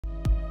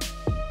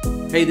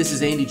Hey, this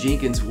is Andy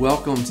Jenkins.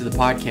 Welcome to the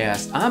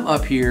podcast. I'm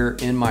up here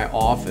in my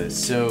office.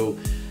 So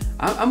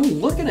I'm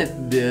looking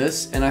at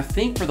this, and I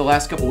think for the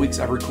last couple of weeks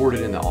I've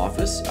recorded in the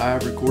office,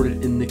 I've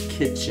recorded in the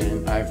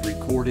kitchen, I've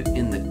recorded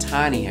in the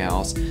tiny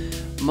house.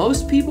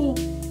 Most people,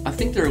 I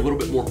think they're a little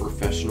bit more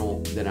professional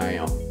than I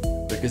am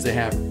because they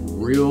have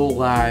real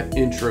live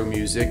intro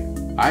music.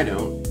 I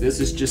don't.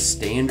 This is just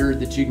standard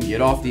that you can get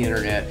off the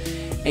internet.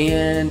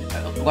 And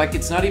like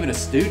it's not even a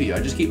studio. I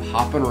just keep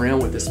hopping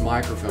around with this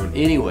microphone.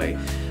 Anyway,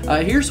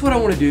 here's what I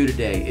want to do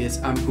today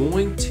is I'm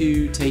going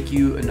to take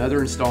you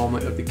another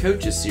installment of the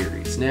Coaches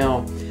series.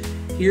 Now,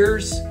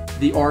 here's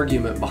the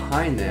argument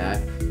behind that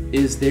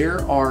is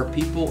there are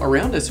people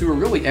around us who are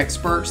really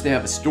experts. They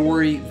have a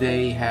story.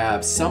 They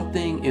have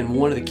something in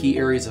one of the key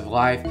areas of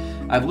life.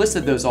 I've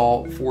listed those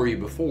all for you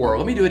before.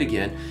 Let me do it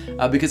again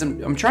because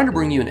I'm trying to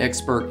bring you an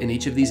expert in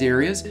each of these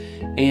areas.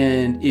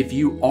 And if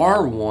you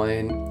are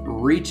one,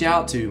 reach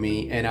out to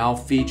me and I'll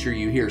feature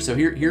you here. So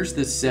here's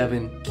the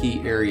 7 key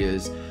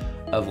areas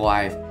of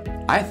life,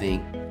 I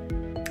think.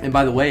 And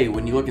by the way,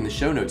 when you look in the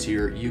show notes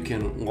here, you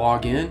can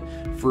log in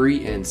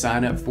free and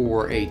sign up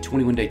for a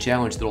 21-day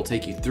challenge that'll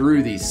take you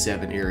through these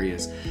 7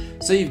 areas.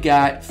 So you've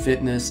got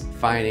fitness,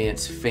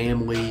 finance,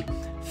 family,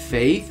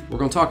 faith. We're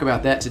going to talk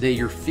about that today.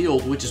 Your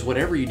field, which is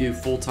whatever you do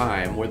full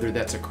time, whether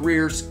that's a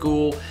career,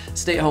 school,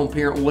 stay-at-home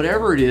parent,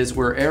 whatever it is,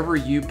 wherever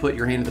you put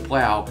your hand to the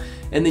plow.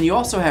 And then you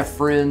also have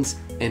friends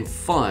and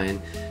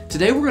fun.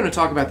 Today we're going to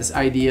talk about this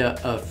idea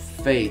of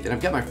faith. And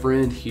I've got my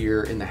friend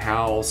here in the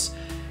house,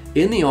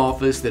 in the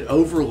office that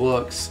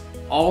overlooks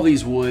all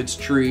these woods,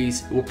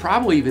 trees. We'll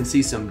probably even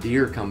see some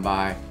deer come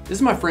by. This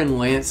is my friend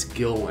Lance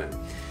Gilliland.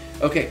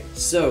 Okay,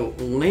 so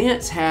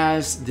Lance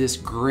has this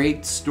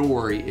great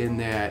story in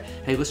that,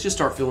 hey, let's just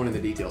start filling in the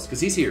details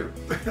because he's here.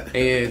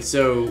 And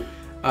so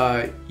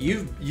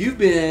you've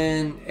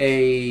been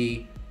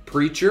a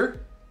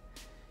preacher.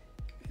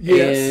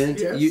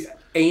 Yes,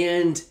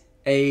 and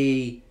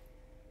a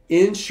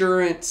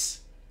insurance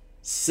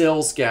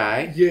sales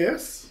guy.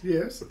 Yes.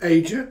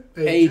 Agent,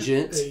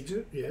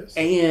 yes.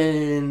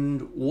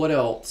 And what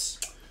else?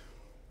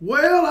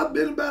 Well, I've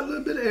been about a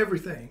little bit of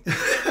everything.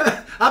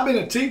 I've been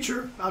a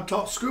teacher. I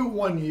taught school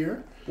 1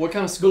 year. What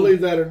kind of school? Believe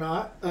that or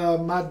not.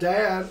 My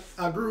dad,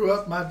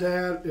 my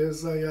dad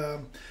is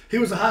he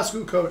was a high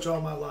school coach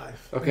all my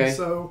life. Okay. And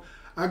so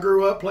I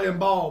grew up playing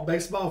ball,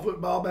 baseball,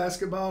 football,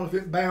 basketball. If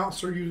it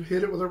bounced or you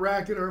hit it with a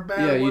racket or a bat,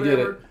 yeah, whatever. you did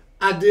it.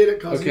 I did it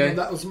because okay.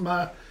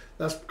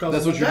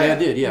 That's what your dad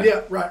did, yeah.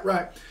 Yeah,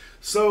 right.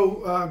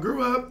 So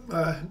grew up.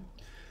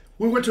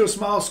 We went to a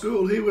small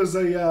school. He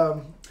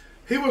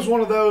was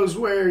one of those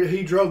where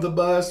he drove the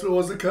bus,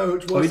 was the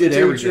coach, was the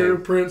teacher,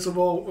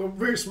 principal. A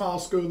very small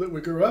school that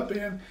we grew up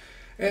in,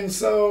 and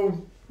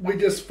so we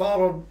just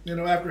followed,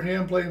 after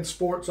him, playing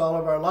sports all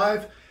of our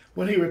life.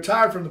 When he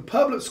retired from the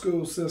public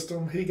school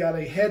system, he got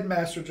a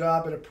headmaster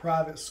job at a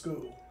private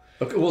school.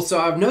 Okay, well, so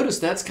I've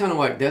noticed that's kind of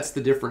like that's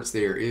the difference.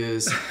 There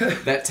is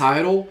that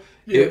title.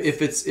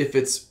 Yes. If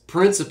it's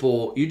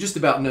principal, you just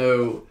about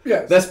know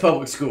that's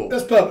public school.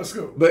 That's public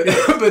school. But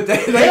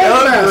they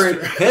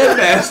upgrade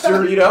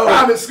headmaster.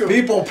 Private school.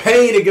 People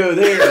pay to go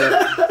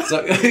there.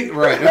 So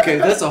right, okay,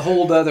 that's a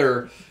whole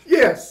other.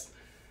 Yes.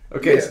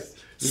 Okay. Yes.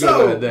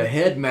 So the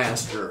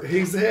headmaster.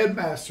 He's the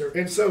headmaster,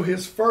 and so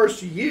his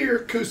first year,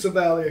 Coosa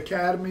Valley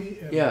Academy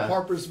in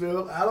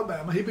Harpersville,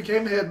 Alabama, he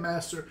became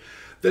headmaster.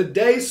 The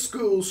day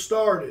school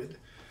started,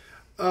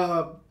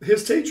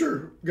 his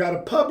teacher got a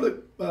public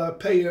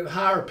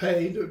higher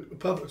paid.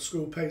 Public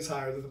school pays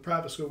higher than the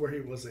private school where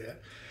he was at.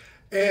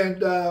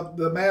 And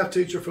the math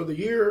teacher for the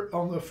year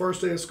on the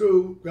first day of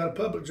school got a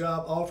public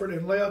job offered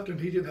and left, and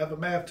he didn't have a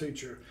math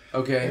teacher.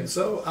 Okay. And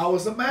so I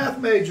was a math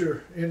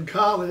major in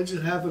college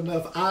and have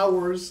enough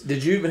hours.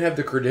 Did you even have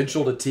the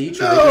credential to teach,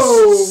 or they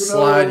just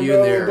slide you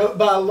in there? But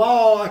by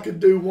law, I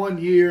could do 1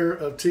 year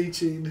of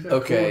teaching.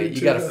 Okay,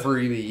 you got a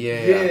freebie,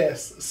 yeah.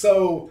 Yes.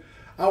 So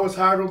I was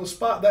hired on the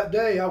spot that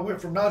day. I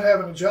went from not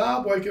having a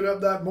job, waking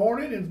up that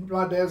morning, and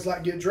my dad's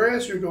like, get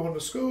dressed, you're going to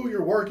school,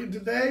 you're working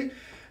today.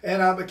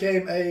 And I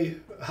became a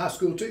high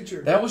school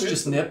teacher. That was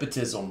just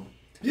nepotism.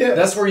 Yeah.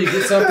 That's where you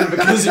get something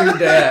because of your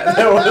dad.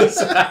 That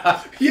was,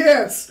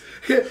 yes.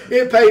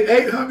 It paid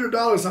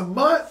 $800 a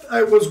month.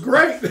 It was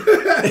great.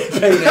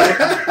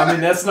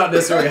 That's not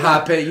necessarily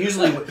high pay.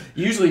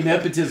 Usually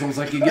nepotism is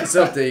like you get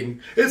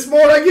something. It's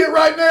more than I get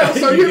right now.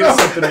 So you get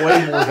something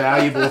way more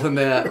valuable than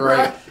that,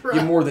 right? Right.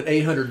 You're more than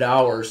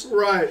 $800.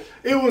 Right.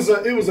 It was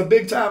a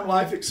big time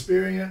life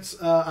experience.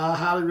 I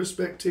highly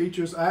respect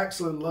teachers. I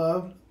actually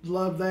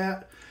love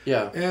that.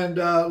 Yeah. And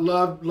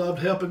loved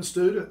helping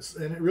students,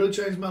 and it really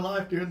changed my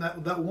life during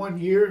that 1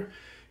 year.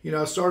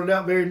 I started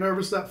out very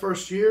nervous that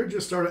first year,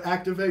 just started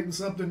activating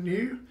something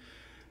new,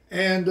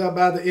 and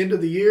by the end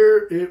of the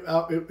year,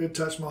 it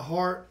touched my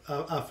heart.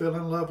 I fell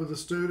in love with the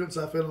students.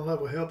 I fell in love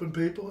with helping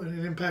people, and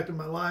it impacted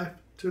my life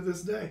to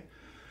this day.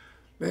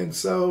 And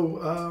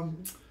so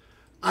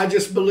I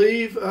just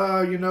believe,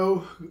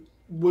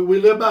 we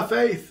live by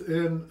faith,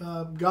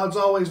 and God's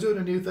always doing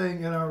a new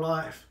thing in our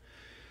life.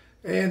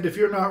 And if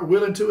you're not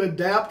willing to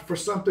adapt for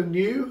something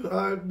new,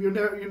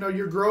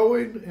 you're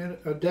growing and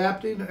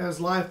adapting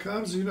as life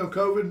comes.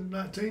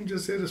 COVID-19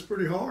 just hit us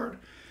pretty hard.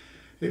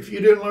 If you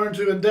didn't learn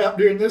to adapt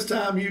during this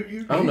time,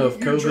 I don't know if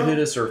COVID hit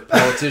us or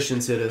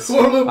politicians hit us.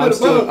 Well, a little bit of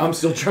both. I'm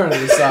still trying to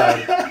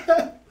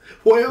decide.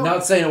 Well,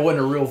 not saying it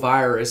wasn't a real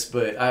virus,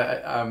 but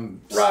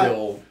I'm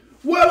still.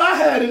 Well, I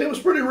had it. It was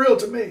pretty real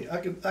to me. I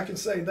can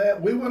say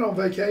that. We went on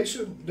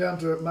vacation down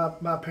to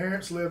my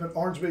parents live in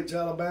Orange Beach,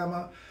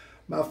 Alabama.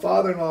 My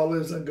father-in-law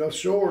lives in Gulf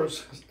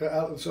Shores,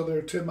 so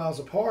they're 10 miles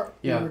apart.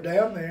 Yeah. We were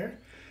down there,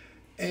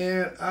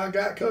 and I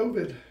got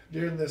COVID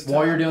during this time.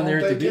 While you're down there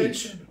at the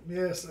beach.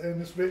 Yes,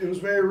 and it was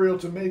very real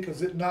to me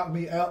because it knocked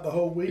me out the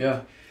whole week.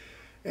 Yeah.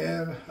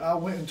 And I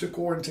went into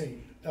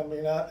quarantine. I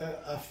mean,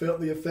 I felt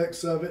the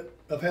effects of it.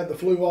 I've had the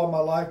flu all my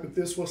life, but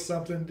this was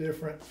something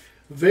different.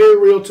 Very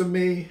real to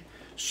me.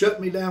 Shut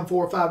me down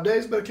 4 or 5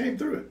 days, but I came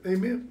through it.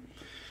 Amen.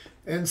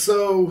 And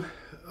so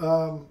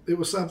it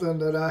was something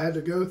that I had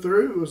to go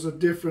through. It was a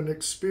different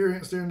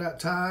experience during that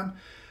time.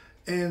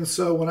 And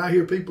so when I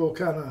hear people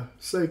kind of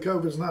say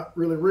COVID's not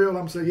really real,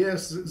 I'm saying,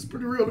 yes, it's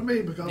pretty real to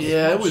me. Because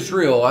it was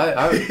real.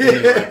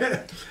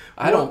 I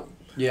don't,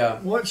 yeah.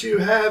 Once you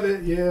have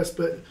it, yes,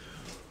 but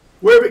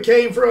wherever it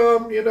came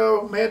from,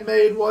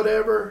 man-made,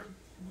 whatever,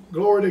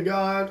 glory to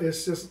God.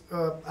 It's just,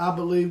 I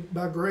believe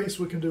by grace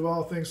we can do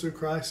all things through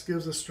Christ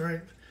gives us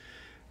strength.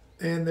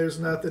 And there's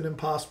nothing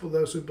impossible to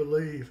those who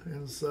believe.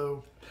 And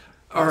so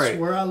that's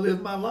where I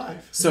live my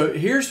life. So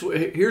here's where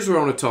I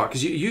want to talk,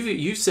 because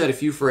you've said a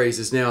few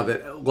phrases now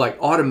that like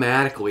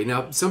automatically.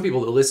 Now some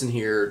people that listen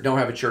here don't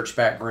have a church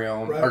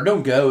background or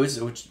don't go,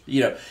 which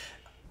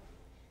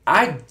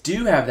I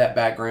do have that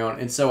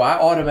background, and so I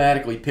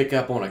automatically pick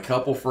up on a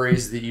couple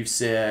phrases that you've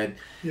said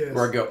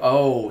where I go,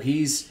 oh,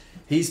 he's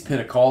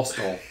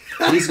Pentecostal.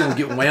 He's going to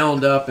get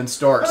wound up and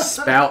start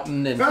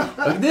spouting, and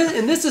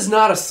this is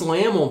not a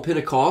slam on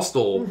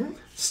Pentecostal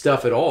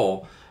stuff at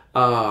all.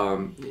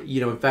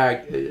 In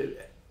fact,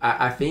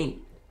 I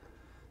think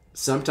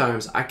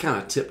sometimes I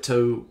kind of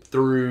tiptoe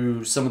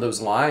through some of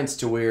those lines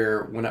to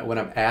where when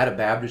I'm at a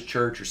Baptist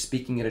church or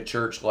speaking at a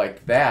church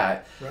like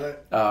that,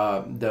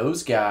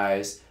 those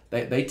guys,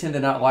 they tend to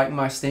not like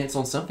my stance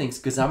on some things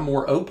because I'm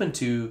more open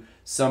to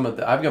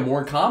I've got more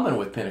in common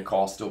with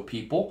Pentecostal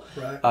people.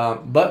 Right.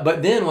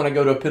 But then when I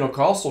go to a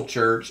Pentecostal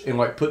church and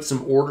like put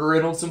some order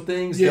in on some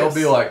things, they'll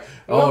be like,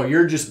 oh,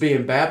 you're just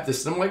being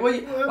Baptist. And I'm like,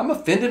 well, I'm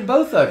offending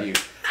both of you.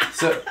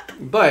 So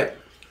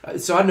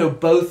I know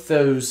both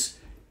those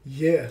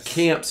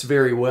camps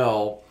very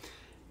well,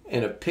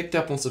 and have picked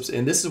up on some.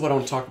 And this is what I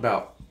want to talk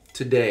about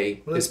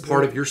today as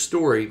part of your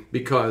story,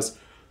 because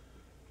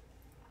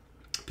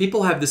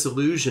people have this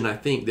illusion, I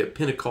think, that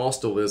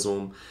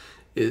Pentecostalism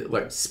is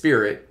like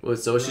spirit.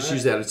 So let's just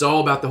use that. It's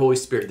all about the Holy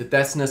Spirit.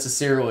 That's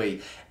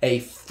necessarily a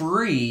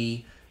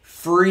freedom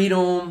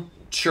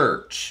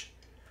church.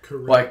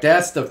 Correct. Like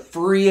that's the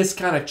freest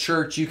kind of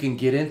church you can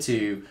get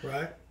into.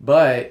 Right.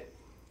 But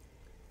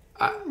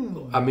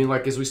I mean,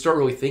 like, as we start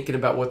really thinking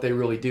about what they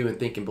really do and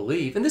think and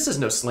believe, and this is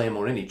no slam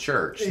on any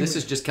church. Amen. This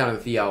is just kind of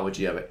the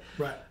theology of it.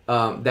 Right.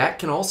 That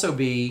can also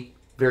be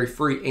very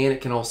free, and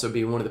it can also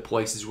be one of the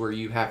places where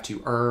you have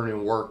to earn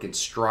and work and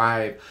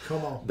strive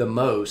the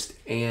most.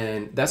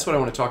 And that's what I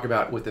want to talk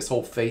about with this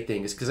whole faith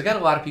thing, is because I got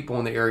a lot of people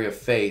in the area of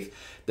faith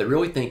that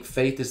really think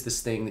faith is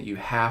this thing that you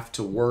have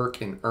to work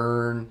and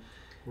earn.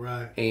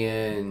 Right.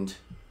 And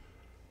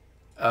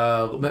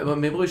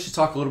maybe we should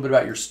talk a little bit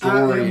about your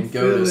story and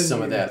go to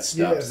some of that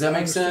stuff. Does that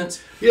make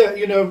sense? Yeah,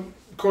 of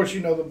course,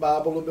 the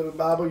Bible, a little bit of the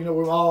Bible.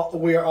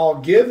 We are all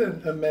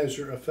given a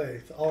measure of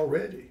faith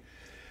already,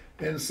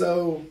 and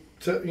so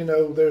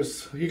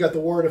you got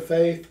the word of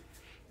faith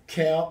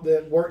count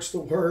that works the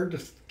word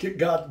to get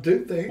God to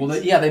do things. Well,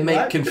 they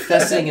make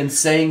confessing and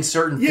saying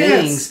certain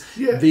things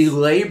the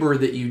labor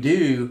that you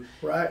do.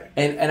 Right.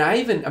 And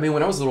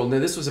when I was little,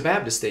 this was a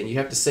Baptist thing. You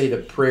have to say the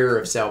prayer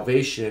of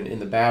salvation in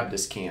the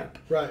Baptist camp.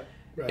 Right.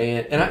 Right.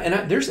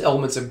 And there's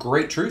elements of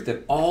great truth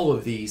in all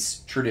of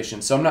these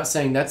traditions. So I'm not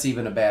saying that's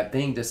even a bad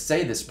thing to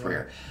say this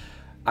prayer.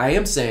 Right. I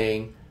am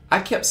saying I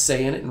kept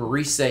saying it and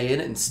re-saying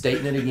it and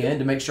stating it again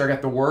to make sure I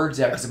got the words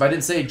out. Because if I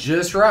didn't say it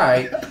just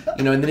right,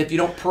 and then if you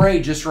don't pray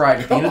just right,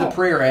 at the end of the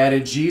prayer, I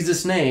added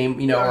Jesus'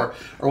 name, or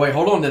wait,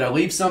 hold on, did I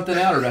leave something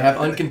out, or do I have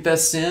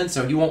unconfessed sin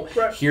so he won't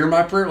hear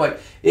my prayer? Like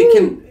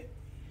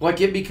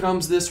it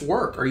becomes this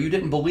work, or you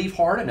didn't believe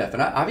hard enough.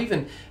 And I've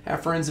even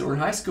had friends that were in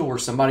high school where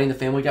somebody in the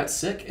family got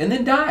sick and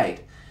then died.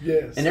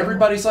 Yes. And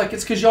everybody's like,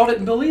 it's because y'all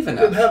didn't believe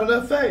enough. Didn't have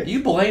enough faith.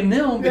 You blame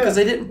them because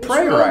they didn't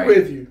pray right. What's wrong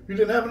with you? You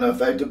didn't have enough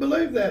faith to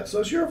believe that, so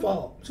it's your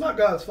fault. It's not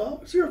God's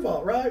fault. It's your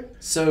fault, right?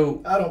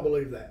 So I don't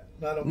believe that.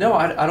 I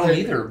don't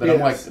either. But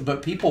I'm like,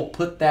 but people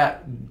put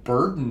that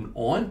burden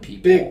on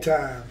people. Big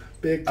time.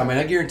 I mean,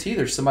 I guarantee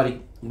there's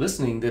somebody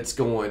listening that's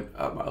going,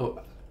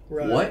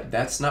 what?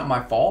 That's not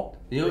my fault?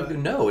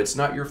 No, it's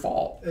not your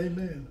fault.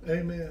 Amen.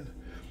 Amen.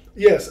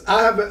 Yes,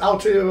 I'll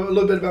tell you a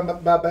little bit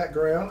about my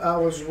background. I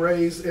was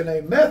raised in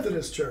a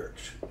Methodist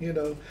church. You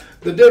know,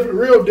 the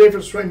real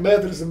difference between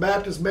Methodist and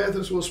Baptist.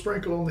 Methodist will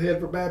sprinkle on the head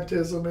for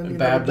baptism, and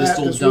Baptist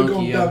will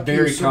dunk you.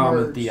 Very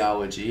common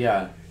theology.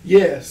 Yeah.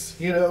 Yes,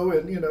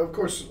 and of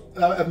course,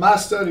 my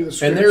study of the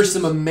scriptures. And there's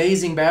some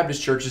amazing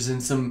Baptist churches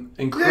and some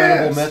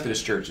incredible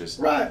Methodist churches.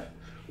 Right.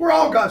 We're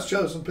all God's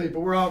chosen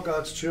people. We're all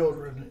God's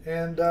children.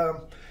 And,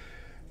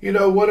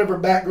 whatever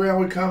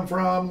background we come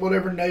from,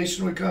 whatever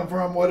nation we come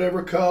from,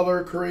 whatever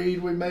color,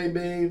 creed we may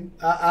be,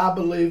 I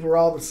believe we're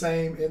all the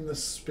same in the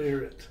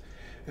Spirit.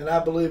 And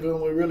I believe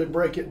when we really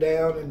break it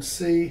down and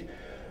see,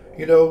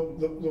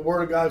 the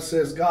Word of God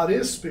says God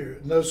is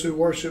Spirit. And those who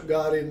worship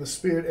God in the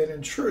Spirit and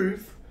in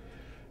truth,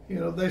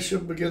 they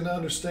should begin to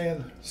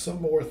understand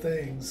some more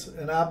things.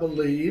 And I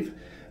believe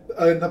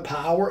in the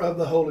power of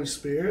the Holy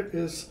Spirit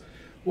is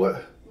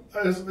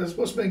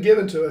what's been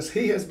given to us.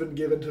 He has been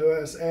given to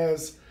us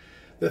as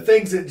the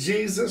things that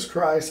Jesus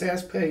Christ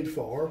has paid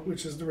for,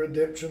 which is the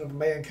redemption of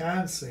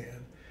mankind's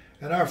sin,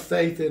 and our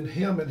faith in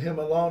Him and Him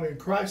alone, in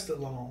Christ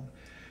alone.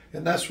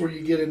 And that's where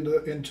you get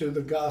into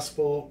the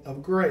gospel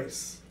of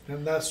grace.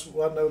 And I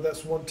know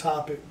that's one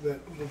topic that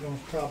we're going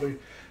to probably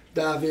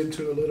dive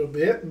into a little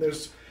bit. And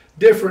there's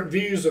different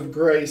views of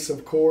grace,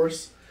 of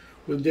course,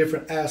 with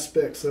different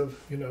aspects of,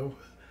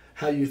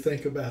 how you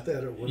think about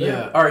that or whatever.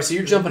 Yeah. All right. So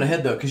you're jumping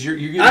ahead though, because you're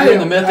in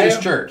the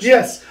Methodist church.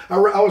 Yes, I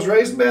was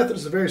raised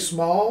Methodist, a very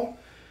small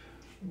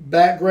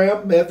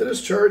background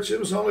Methodist church. It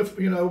was only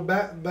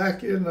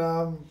back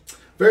in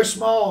very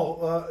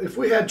small. If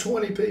we had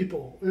 20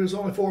 people, it was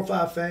only 4 or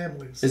 5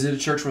 families. Is it a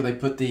church where they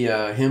put the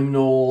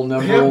hymnal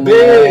number on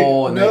the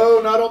wall?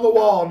 No, not on the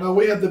wall. No,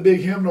 we had the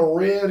big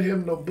red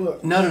hymnal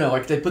book. No.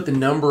 Like they put the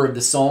number of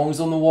the songs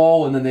on the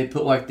wall, and then they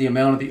put like the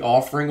amount of the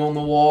offering on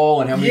the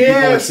wall, and how many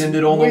people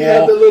attended on the wall. We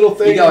had the little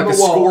thing on the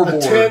wall.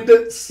 Scoreboard.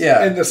 Attendance.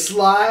 Yeah. And the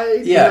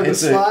slide. Yeah, the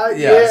slide.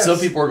 Yeah. Yes. Some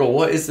people are going,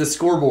 "What is the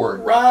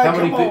scoreboard?" Right.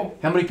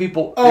 How many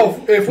people?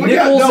 Oh, if we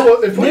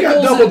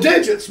got double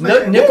digits,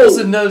 man. Nickels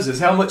and noses.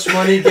 How much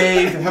money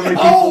gave? How many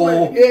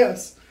people?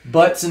 Yes.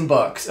 Butts and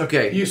bucks.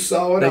 Okay. You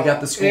saw it. They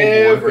got the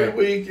scoreboard. Every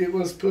week it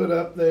was put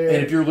up there. And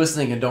if you're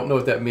listening and don't know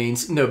what that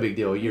means, no big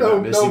deal. You're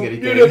not missing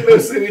anything. You didn't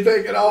miss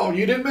anything at all.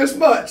 You didn't miss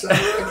much.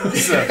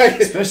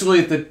 Especially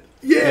at the...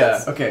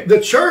 Yes. Yeah, okay.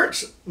 The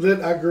church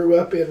that I grew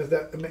up in,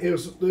 it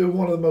was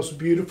one of the most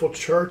beautiful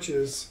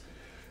churches.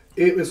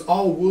 It was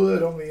all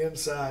wood on the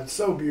inside.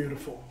 So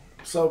beautiful.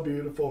 So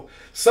beautiful.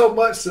 So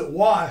much that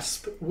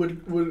wasp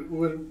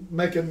would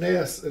make a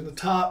nest in the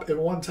top. And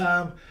one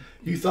time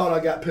you thought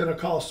I got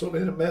Pentecostal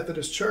in a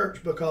Methodist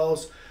church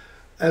because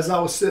as I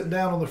was sitting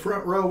down on the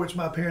front row, which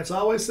my parents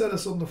always set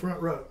us on the front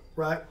row,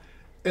 right?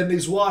 And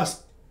these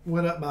wasps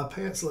went up my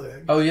pants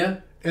leg. Oh,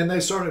 yeah? And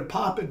they started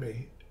popping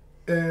me.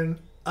 And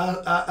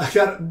I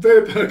got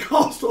very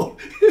Pentecostal.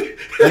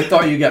 They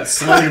thought you got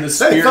slain in the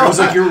spirit. It was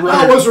like you were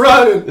running. I was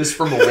running. This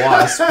from a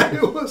wasp. I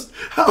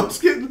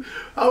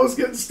was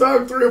getting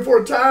stung 3 or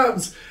 4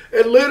 times,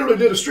 and literally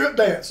did a strip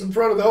dance in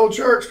front of the whole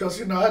church because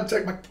I had to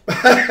take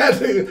I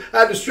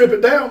had to strip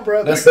it down,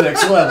 brother. That's the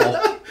next level.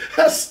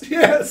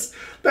 Yes,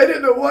 they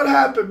didn't know what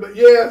happened, but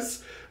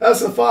yes,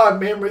 that's a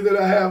fond memory that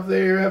I have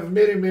there. I have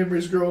many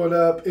memories growing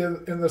up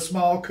in the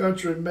small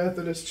country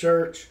Methodist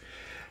church.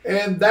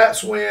 And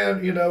that's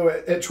when,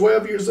 at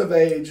 12 years of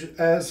age,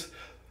 as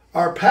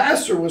our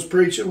pastor was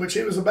preaching, which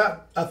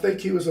I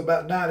think he was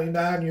about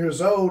 99 years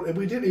old, and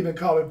we didn't even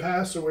call him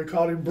pastor, we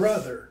called him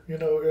brother.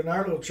 In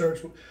our little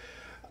church,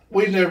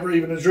 we never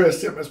even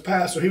addressed him as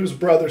pastor. He was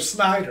Brother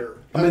Snyder.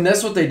 I mean,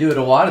 that's what they do at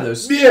a lot of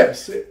those.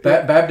 Yes.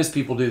 Baptist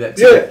people do that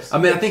too. Yes. I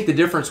mean, I think the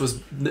difference was,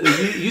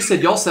 you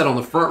said y'all sat on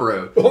the front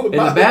row. In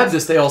the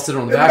Baptist, they all sit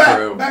on the back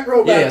row. Back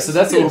row Baptist, yeah, so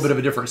that's a little bit of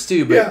a difference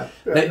too. But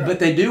but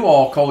they do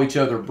all call each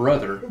other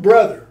brother.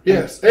 Brother,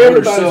 yes.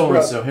 Everybody's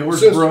brother. So, hey,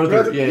 where's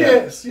brother? Yeah.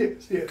 Yes.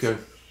 Okay.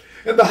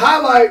 And the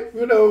highlight,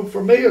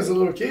 for me as a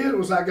little kid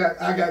was I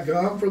got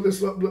gum for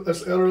this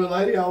elderly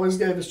lady. I always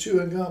gave us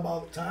chewing gum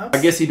all the time. I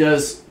guess he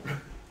does,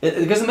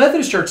 because the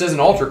Methodist church has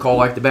an altar call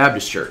like the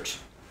Baptist church.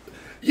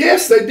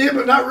 Yes, they did,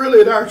 but not really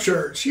at our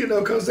church,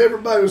 because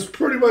everybody was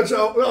pretty much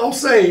all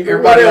saved.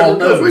 Everybody all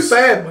knows. We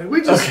family.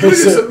 We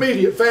just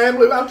immediate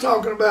family. I'm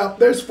talking about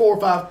there's 4 or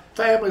 5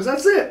 families.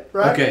 That's it,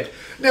 right? Okay.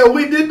 Now,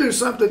 we did do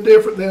something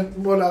different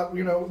than what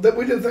that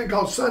we did a thing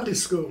called Sunday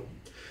school,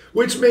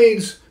 which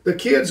means the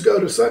kids go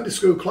to Sunday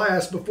school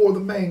class before the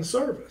main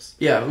service.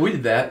 Yeah, we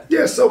did that.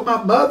 Yeah, so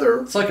my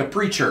mother... It's like a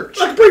pre-church.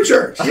 Like a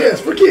pre-church,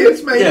 yes, for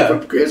kids, mainly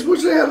for kids,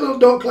 which they had a little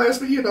adult class,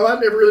 but I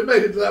never really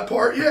made it to that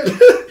part yet,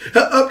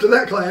 up to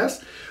that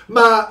class.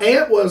 My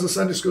aunt was a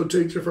Sunday school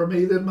teacher for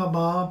me, then my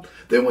mom.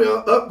 Then we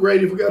got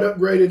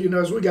upgraded,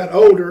 as we got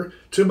older,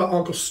 to my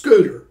Uncle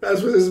Scooter.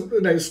 That's what his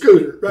name is,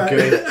 Scooter, right?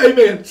 Okay.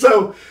 Amen.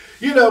 So,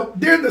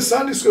 during the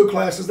Sunday school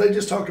classes, they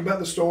just talked about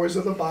the stories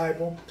of the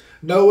Bible.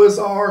 Noah's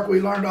Ark, we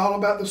learned all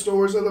about the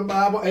stories of the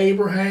Bible,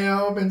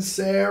 Abraham and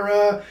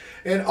Sarah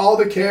and all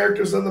the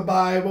characters of the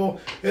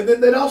Bible. And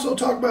then they'd also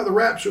talk about the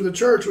rapture of the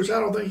church, which I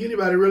don't think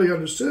anybody really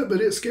understood,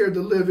 but it scared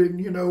the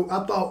living,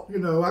 I thought,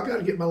 I got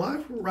to get my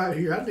life right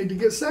here. I need to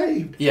get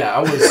saved. Yeah, I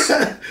was,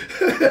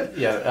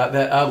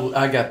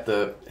 I got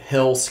the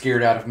hell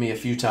scared out of me a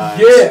few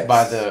times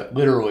by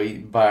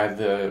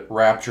the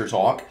rapture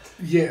talk.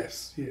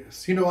 Yes. I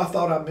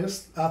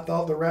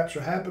thought the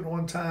rapture happened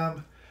one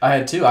time. I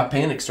had too. I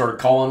panicked, started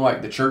calling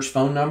like the church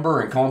phone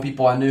number and calling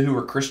people I knew who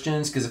were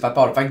Christians, because if I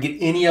could get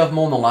any of them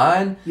on the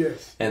line,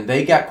 and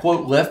they got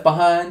quote left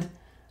behind,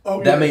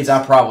 that means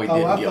I probably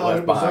didn't get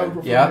left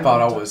behind. Yeah, I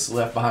thought I was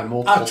left behind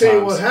multiple times. I'll tell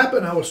you what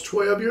happened. I was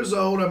 12 years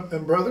old,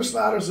 and Brother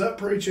Snyder's up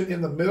preaching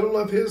in the middle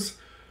of his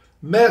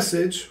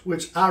message,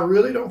 which I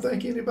really don't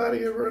think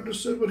anybody ever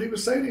understood what he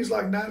was saying. He's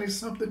like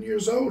 90-something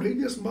years old. He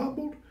just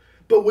mumbled.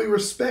 But we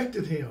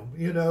respected him,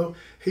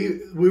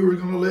 we were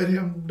going to let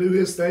him do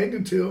his thing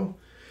until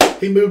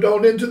he moved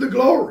on into the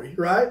glory,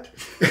 right?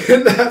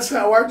 And that's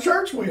how our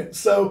church went.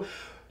 So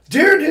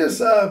during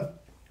his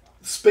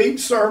speech,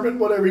 sermon,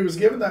 whatever he was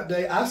giving that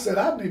day, I said,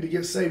 I need to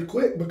get saved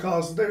quick,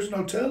 because there's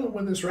no telling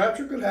when this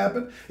rapture could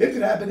happen. It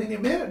could happen any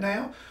minute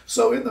now.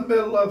 So in the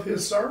middle of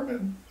his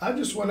sermon, I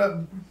just went up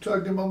and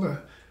tugged him on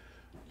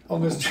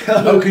this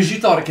jacket. Oh, because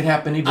you thought it could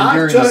happen even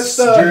during the service.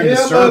 I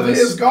touched of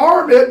his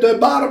garment, the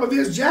bottom of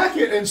his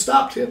jacket, and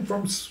stopped him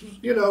from,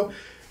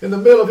 in the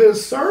middle of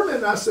his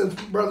sermon. I said,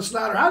 Brother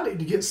Snyder, I need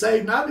to get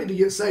saved, and I need to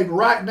get saved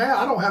right now.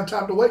 I don't have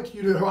time to wait till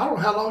you do. I don't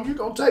know how long you're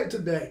going to take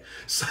today.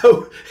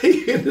 So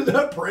he ended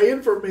up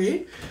praying for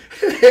me.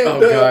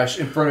 And, gosh,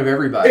 in front of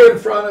everybody. In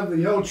front of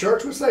the whole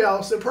church, which they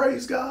all said,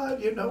 praise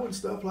God, and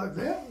stuff like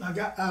that. And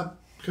I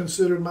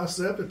considered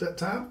myself at that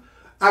time,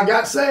 I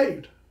got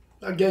saved.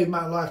 I gave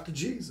my life to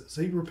Jesus.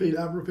 I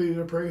repeated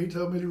a prayer he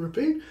told me to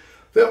repeat.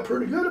 Felt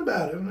pretty good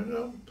about it.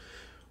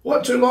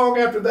 Wasn't too long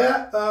after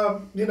that,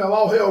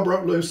 all hell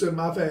broke loose in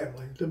my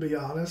family, to be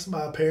honest.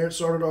 My parents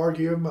started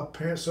arguing. My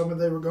parents told me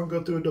they were going to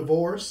go through a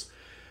divorce.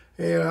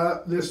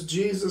 And this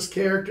Jesus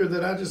character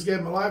that I just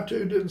gave my life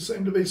to didn't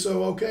seem to be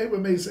so okay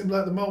with me. It seemed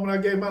like the moment I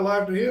gave my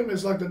life to him,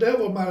 it's like the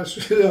devil might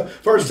have,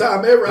 first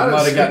time ever. I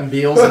might have gotten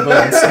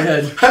Beelzebub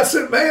instead. I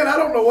said, man, I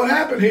don't know what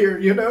happened here,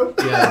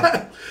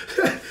 Yeah.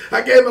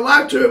 I gave my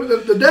life to him,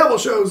 and the devil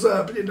shows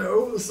up,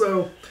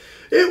 So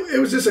it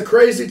was just a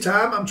crazy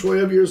time. I'm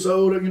 12 years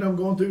old, and, I'm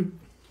going through,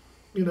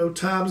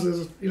 times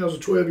as, as a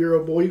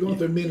 12-year-old boy, you're going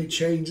through many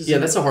changes. Yeah,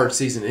 that's a hard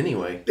season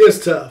anyway.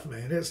 It's tough,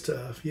 man. It's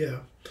tough, yeah.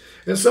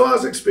 And so I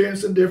was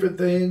experiencing different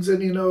things,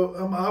 and,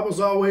 I was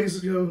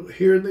always,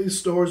 hearing these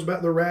stories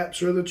about the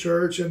rapture of the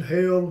church and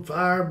hell and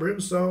fire and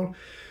brimstone,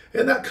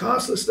 and that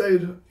constantly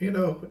stayed,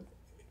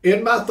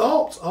 in my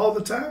thoughts all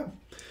the time.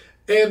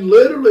 And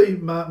literally,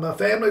 my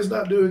family's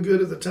not doing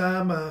good at the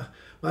time.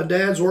 My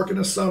dad's working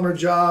a summer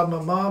job.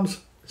 My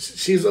mom's,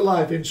 she's a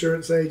life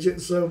insurance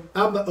agent. So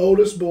I'm the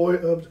oldest boy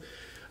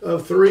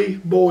of three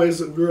boys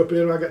that grew up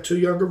in. I got two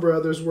younger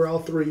brothers. We're all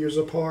 3 years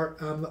apart.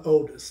 I'm the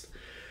oldest.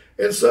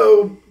 And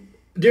so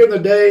during the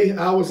day,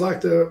 I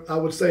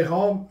would stay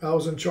home. I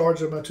was in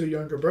charge of my two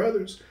younger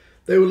brothers.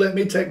 They would let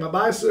me take my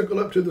bicycle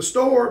up to the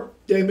store,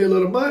 gave me a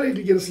little money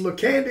to get us a little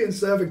candy and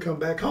stuff, and come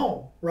back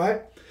home,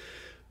 right?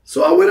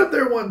 So I went up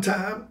there one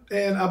time,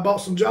 and I bought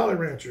some Jolly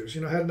Ranchers.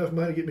 I had enough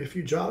money to get me a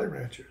few Jolly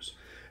Ranchers.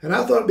 And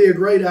I thought it'd be a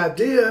great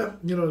idea.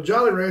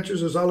 Jolly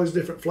Ranchers, there's all these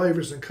different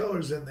flavors and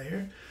colors in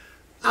there.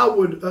 I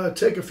would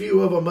take a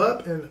few of them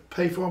up and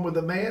pay for them with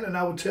the man, and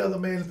I would tell the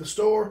man at the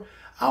store,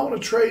 I want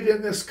to trade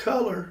in this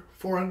color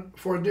for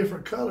a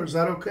different color. Is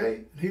that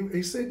okay?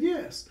 He said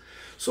yes.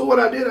 So what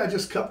I did, I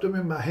just cupped them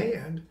in my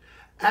hand,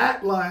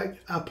 act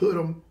like I put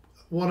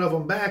one of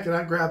them back, and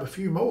I grab a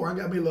few more. I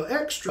got me a little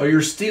extra. Oh,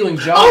 you're stealing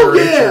Jolly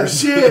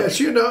Ranchers. Yes.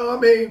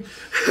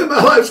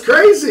 My life's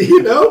crazy,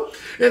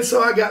 And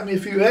so I got me a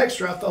few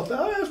extra. I thought,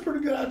 that's a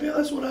pretty good idea.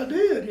 That's what I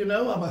did,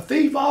 I'm a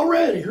thief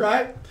already,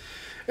 right?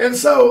 And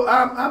so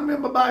I'm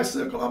in my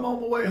bicycle. I'm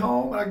on my way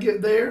home, and I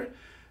get there.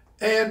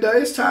 And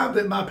it's time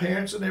that my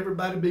parents and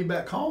everybody be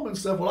back home and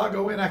stuff. Well, I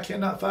go in. I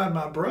cannot find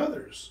my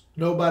brothers.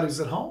 Nobody's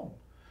at home.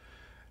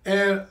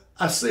 And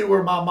I see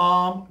where my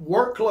mom,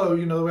 work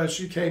clothes, as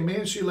she came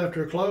in, she left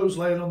her clothes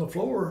laying on the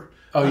floor.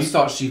 Oh, you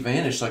thought she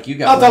vanished like you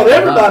got I thought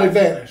everybody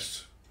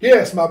vanished.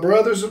 Yes, my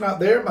brothers are not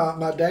there.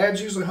 My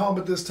dad's usually home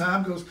at this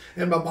time,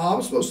 and my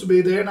mom's supposed to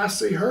be there, and I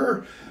see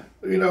her,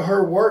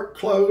 her work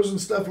clothes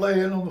and stuff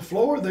laying on the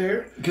floor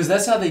there. Because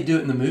that's how they do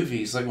it in the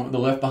movies. Like when they're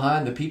left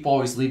behind, the people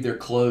always leave their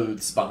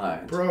clothes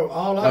behind. Bro,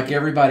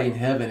 everybody in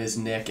heaven is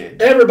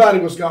naked. Everybody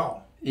was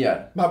gone.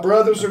 Yeah. My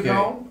brothers are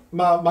gone.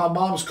 My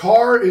mom's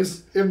car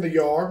is in the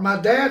yard. My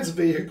dad's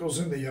vehicle's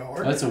in the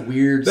yard. That's a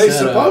weird They're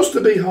setup. supposed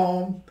to be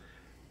home.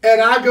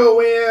 And I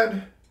go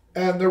in,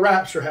 and the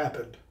rapture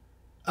happened.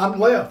 I'm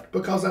left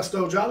because I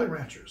stole Jolly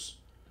Ranchers.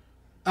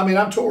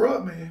 I'm tore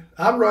up, man.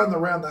 I'm running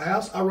around the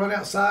house. I run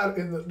outside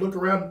and look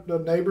around the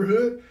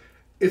neighborhood.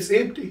 It's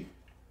empty.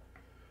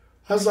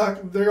 I was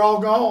like, they're all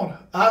gone.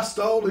 I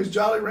stole these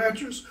Jolly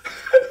Ranchers.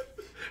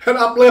 And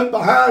I'm left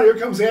behind. Here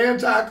comes the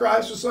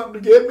Antichrist or something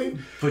to get me.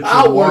 Put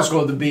your mark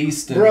on the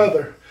beast.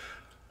 Brother,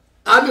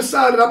 I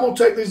decided I'm going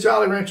to take these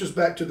Jolly Ranchers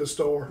back to the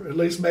store. At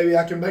least maybe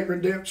I can make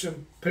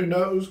redemption. Who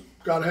knows?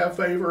 Got to have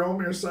favor on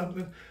me or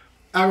something.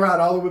 I ride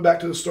all the way back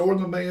to the store,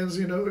 and the man's,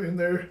 in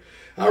there.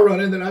 I run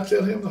in there, and I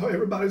tell him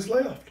everybody's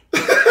left.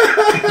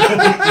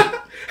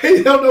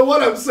 He don't know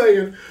what I'm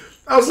saying.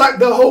 I was like,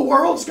 the whole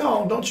world's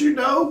gone. Don't you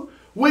know?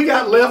 We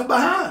got left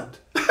behind.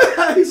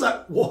 He's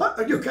like, what?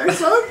 Are you okay,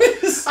 son?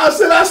 I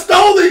said, I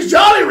stole these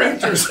Jolly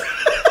Ranchers.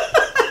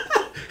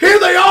 Here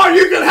they are.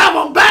 You can have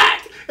them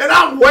back. And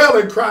I'm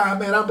wailing, crying,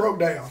 man. I broke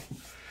down.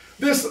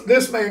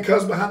 This man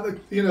comes behind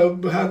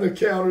the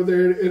counter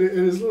there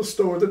in his little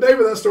store. The name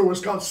of that store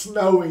was called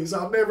Snowy's.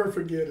 I'll never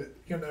forget it.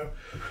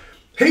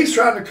 He's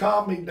trying to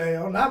calm me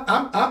down.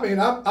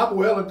 I'm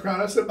wailing,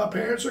 crying. I said, my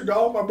parents are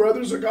gone. My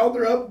brothers are gone.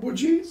 They're up with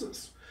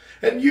Jesus.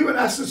 And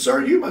I said,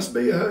 sir, you must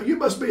be a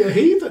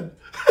heathen.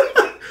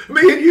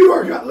 Me and you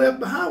got left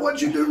behind.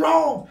 What'd you do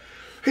wrong?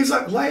 He's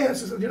like,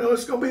 Lance, it's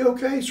going to be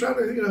okay. He's trying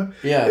to,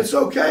 it's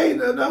okay.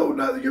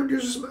 No, you're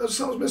just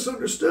something's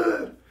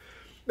misunderstood.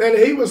 And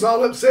he was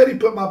all upset. He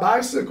put my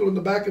bicycle in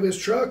the back of his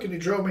truck and he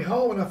drove me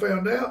home. And I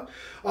found out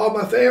all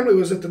my family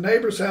was at the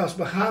neighbor's house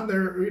behind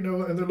their, in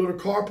their little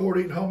carport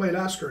eating homemade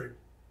ice cream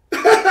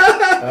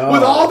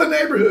with all the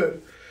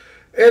neighborhood.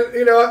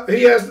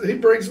 And he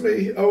brings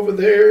me over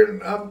there,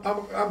 and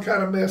I'm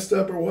kind of messed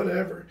up or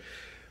whatever.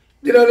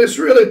 It's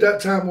really at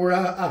that time where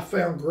I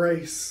found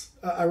grace.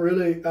 I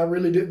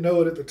really didn't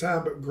know it at the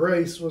time, but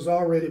grace was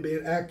already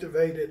being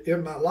activated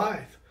in my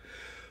life.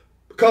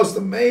 Because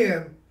the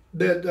man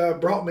that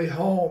brought me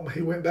home,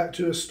 he went back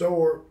to his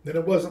store, and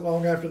it wasn't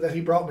long after that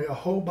he brought me a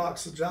whole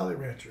box of Jolly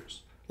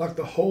Ranchers, like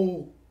the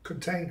whole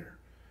container.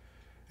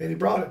 And he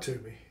brought it to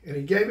me, and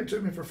he gave it to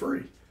me for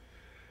free.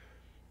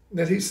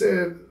 And he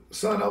said,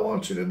 son, I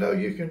want you to know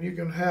you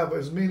can have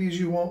as many as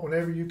you want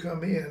whenever you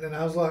come in. And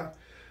I was like,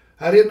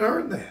 I didn't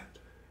earn that.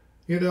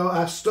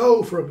 I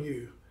stole from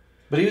you.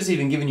 But he was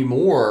even giving you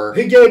more.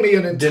 He gave me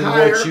an entire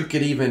than what you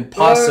could even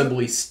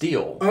possibly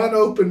steal.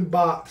 Unopened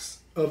box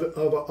of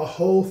a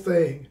whole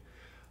thing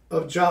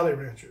of Jolly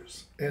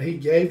Ranchers. And he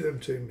gave them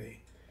to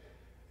me.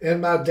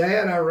 And my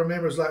dad, I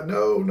remember, was like,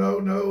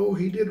 no,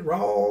 he did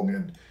wrong.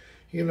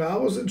 And I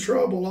was in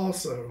trouble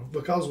also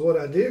because of what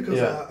I did, because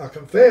I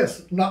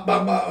confessed, not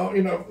by my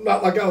own,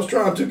 not like I was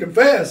trying to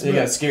confess. You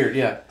got scared,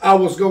 yeah. I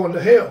was going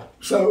to hell.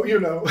 So,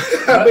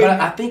 But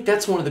I think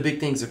that's one of the big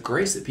things of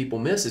grace that people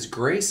miss is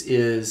grace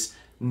is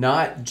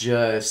not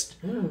just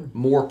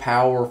more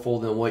powerful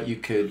than what you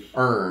could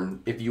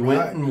earn if you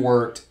went and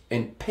worked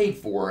and paid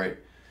for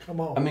it. Come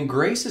on. I mean,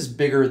 grace is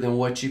bigger than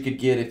what you could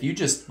get if you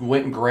just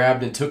went and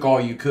grabbed and took all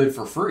you could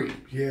for free.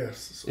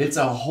 Yes. It's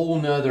a whole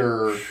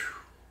nother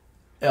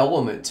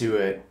element to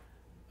it.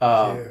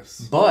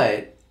 Yes.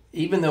 But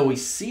even though we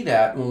see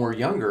that when we're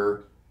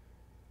younger,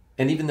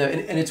 and even though,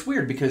 and it's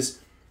weird because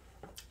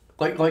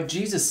like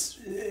Jesus,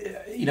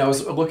 I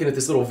was looking at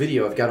this little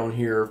video I've got on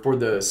here for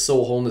the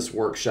Soul Wholeness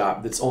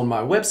Workshop that's on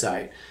my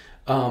website.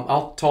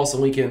 I'll toss a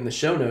link in the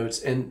show notes,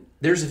 and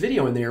there's a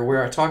video in there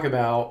where I talk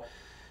about,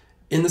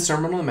 in the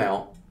Sermon on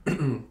the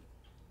Mount,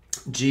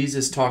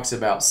 Jesus talks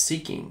about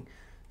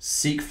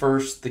seek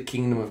first the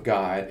kingdom of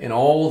God, and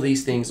all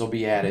these things will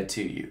be added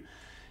to you.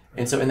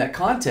 And so in that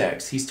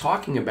context, he's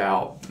talking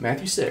about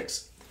Matthew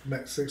 6.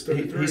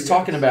 6:33. He's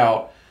talking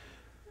about,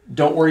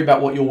 don't worry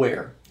about what you'll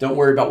wear. Don't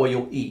worry about what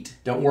you'll eat.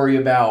 Don't worry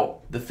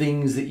about the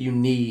things that you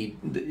need,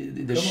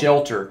 the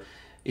shelter.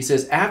 He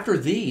says, after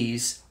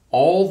these,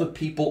 all the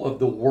people of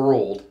the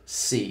world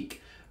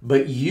seek,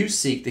 but you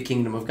seek the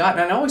kingdom of God.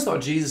 And I always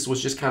thought Jesus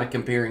was just kind of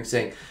comparing,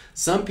 saying,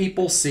 some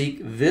people seek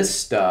this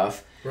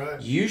stuff.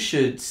 Right. You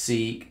should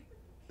seek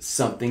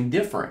something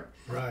different.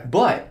 Right.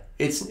 But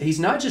he's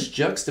not just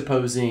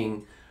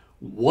juxtaposing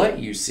what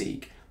you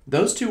seek.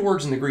 Those two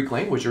words in the Greek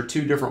language are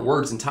two different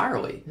words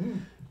entirely.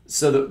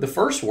 So the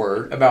first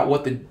word about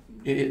what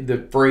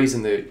the phrase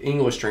in the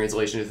English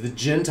translation is, the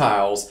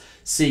Gentiles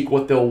seek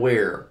what they'll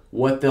wear,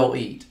 what they'll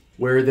eat,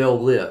 where they'll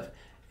live.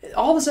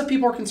 All the stuff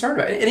people are concerned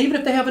about. And even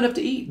if they have enough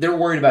to eat, they're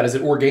worried about, is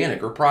it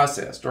organic or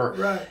processed? Or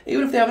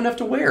even if they have enough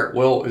to wear,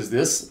 well, is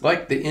this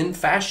like the in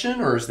fashion,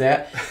 or is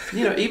that,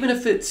 even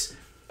if it's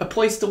a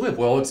place to live,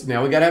 well, it's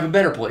now we got to have a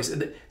better place.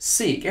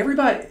 Seek.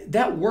 Everybody,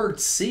 that word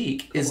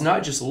seek is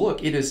not just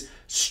look. It is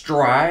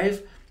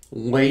strive,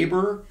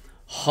 labor,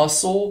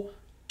 hustle,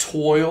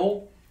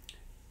 toil.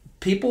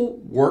 People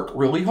work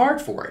really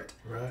hard for it.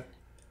 Right.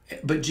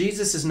 But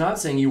Jesus is not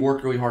saying you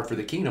work really hard for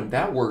the kingdom.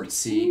 That word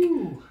seek,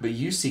 but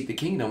you seek the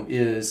kingdom,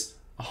 is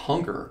a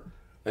hunger,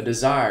 a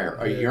desire,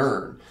 a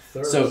yearn.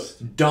 Thirst. So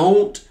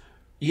don't,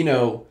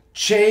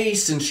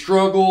 chase and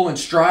struggle and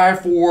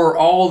strive for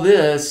all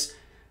this.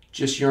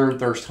 Just yearn,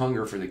 thirst,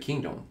 hunger for the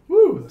kingdom.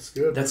 Woo, that's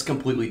good. That's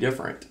completely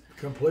different.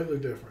 Completely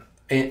different.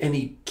 And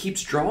he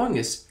keeps drawing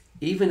us,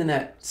 even in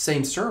that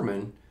same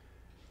sermon,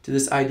 to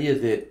this idea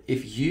that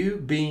if you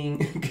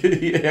being,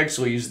 he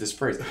actually used this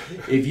phrase,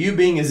 if you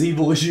being as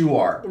evil as you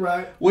are,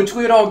 right? Which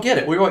we'd all get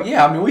it. We were,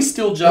 we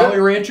steal Jolly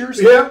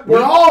Ranchers. Yeah,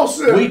 we're all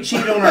sinners. We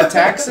cheat on our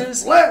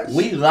taxes.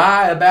 We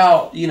lie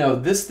about,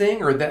 this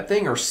thing or that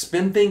thing, or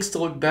spin things to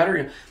look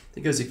better.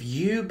 It goes, if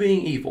you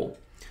being evil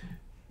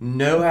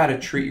know how to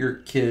treat your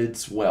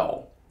kids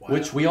well,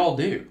 which we all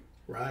do.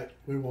 Right.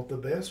 We want the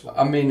best one.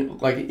 I mean,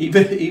 like,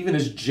 even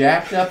as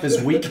jacked up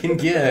as we can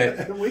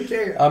get, we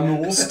can. I mean,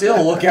 we'll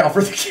still look out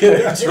for the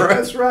kids, right?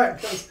 That's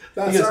right.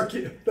 That's our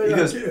kids.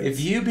 Because if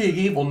you being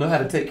evil know how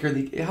to take care of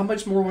the, how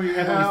much more will your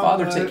Heavenly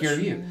Father take care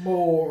of you?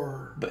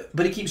 More.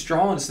 But he keeps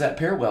drawing us to that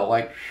parallel,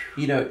 like,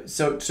 you know.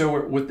 So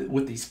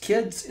with these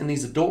kids and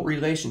these adult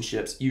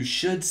relationships, you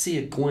should see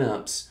a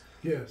glimpse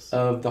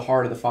of the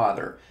heart of the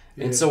Father.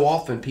 Yes. And so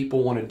often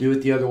people want to do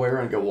it the other way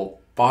around and go, well,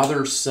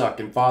 fathers suck,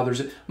 and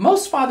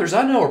most fathers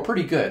I know are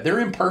pretty good. They're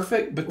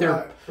imperfect, but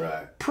they're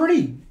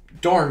pretty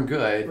darn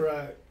good.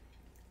 Right.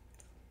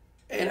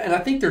 And I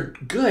think they're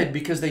good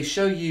because they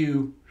show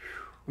you,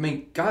 I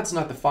mean, God's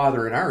not the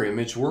Father in our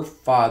image. We're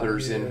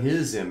fathers in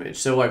His image.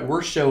 So, like,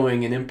 we're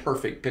showing an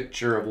imperfect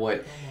picture of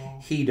what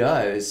He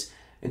does.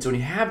 And so when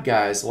you have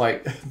guys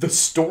like the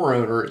store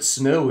owner at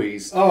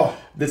Snowy's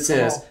that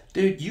says,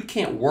 dude, you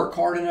can't work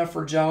hard enough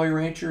for Jolly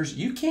Ranchers.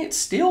 You can't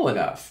steal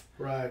enough.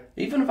 Right.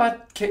 Even if I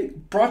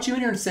brought you in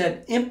here and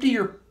said, empty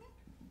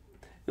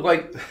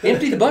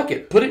the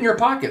bucket, put it in your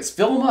pockets,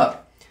 fill them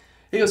up.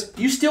 He goes,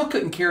 you still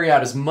couldn't carry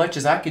out as much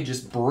as I could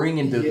just bring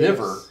and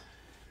deliver. Yes.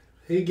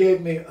 He gave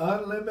me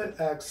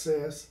unlimited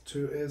access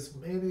to as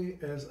many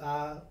as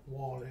I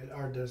wanted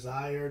or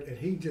desired, and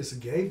He just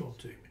gave them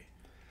to me.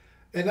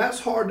 And that's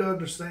hard to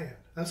understand.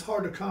 That's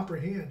hard to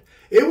comprehend.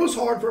 It was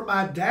hard for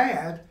my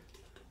dad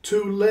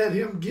to let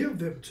Him give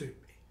them to me.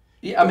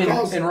 Yeah, I mean,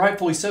 and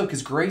rightfully so,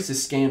 because grace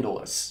is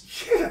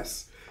scandalous.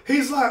 Yes.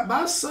 He's like,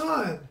 my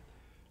son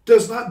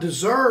does not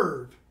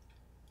deserve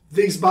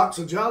these box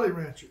of Jolly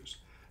Ranchers.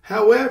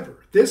 However,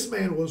 this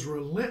man was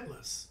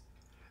relentless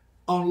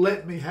on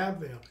letting me have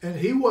them. And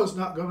he was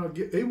not going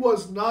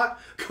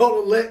to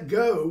let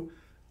go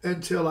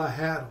until I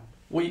had them.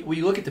 Well,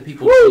 you look at the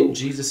people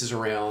Jesus is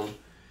around.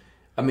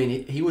 I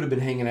mean, he would have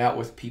been hanging out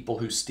with people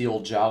who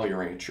steal Jolly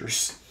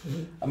Ranchers.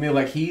 I mean,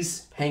 like,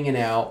 he's hanging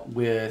out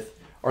with...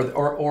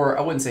 Or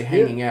I wouldn't say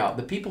hanging out.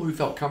 The people who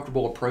felt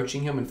comfortable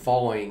approaching him and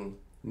following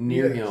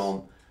near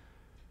him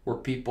were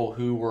people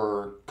who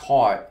were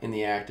caught in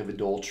the act of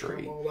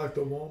adultery. Like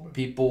the woman.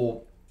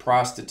 People,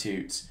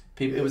 prostitutes.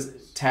 People. It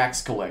was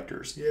tax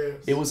collectors.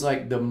 Yes. It was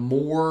like the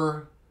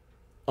more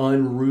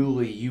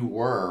unruly you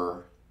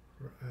were,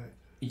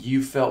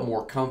 you felt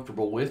more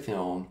comfortable with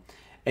him.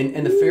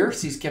 And the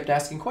Pharisees kept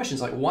asking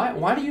questions like,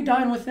 why do you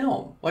dine with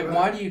them? Like,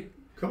 why do you...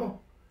 Come on.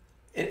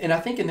 And I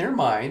think in their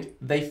mind,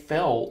 they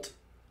felt...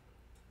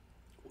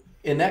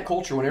 In that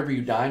culture, whenever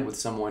you dined with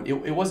someone,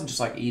 it wasn't just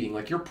like eating.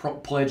 Like, you're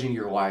pledging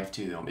your life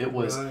to them. It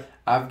was,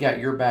 I've got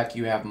your back,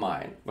 you have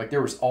mine. Like,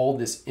 there was all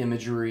this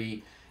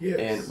imagery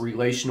and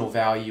relational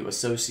value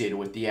associated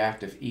with the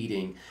act of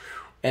eating.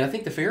 And I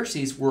think the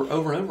Pharisees were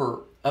over and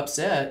over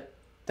upset.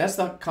 That's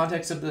the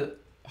context of the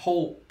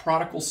whole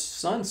prodigal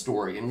son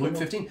story in Luke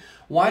 15.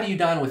 Why do you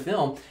dine with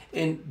them?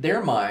 In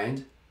their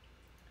mind,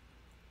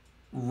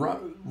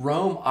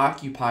 Rome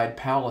occupied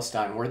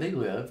Palestine where they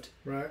lived,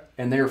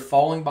 and they are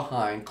falling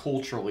behind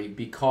culturally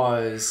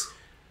because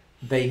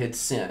they had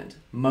sinned.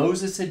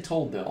 Moses had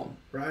told them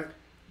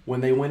when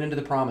they went into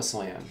the Promised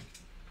Land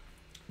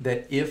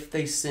that if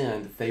they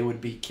sinned, they would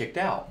be kicked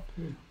out,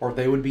 or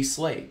they would be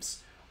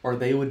slaves, or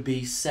they would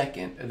be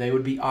second, they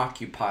would be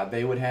occupied,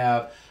 they would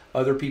have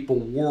other people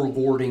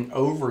warlording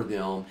over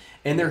them.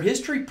 And their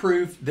history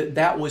proved that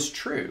that was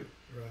true.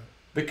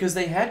 Because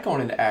they had gone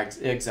into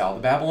exile,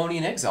 the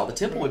Babylonian exile. The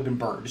temple had been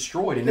burnt,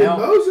 destroyed. And Did now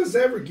Moses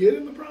ever get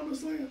in the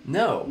Promised Land?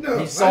 No.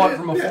 He saw it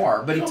from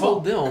afar. But he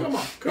told them.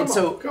 Come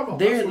on.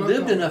 They had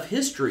lived enough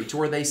history to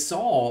where they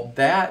saw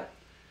that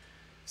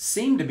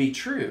seemed to be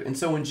true. And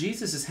so when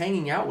Jesus is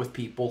hanging out with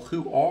people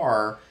who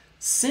are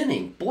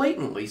sinning,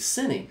 blatantly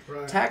sinning,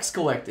 tax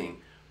collecting,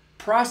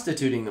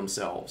 prostituting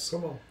themselves.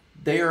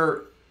 They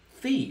are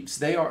thieves.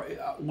 They are,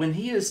 when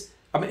he is,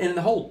 I mean, and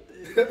the whole,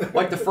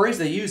 like the phrase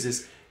they use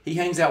is, he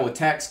hangs out with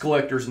tax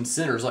collectors and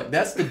sinners. Like,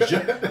 that's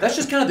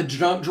just kind of the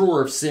junk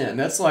drawer of sin.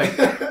 That's like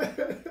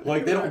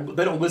they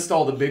don't list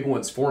all the big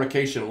ones: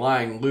 fornication,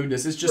 lying,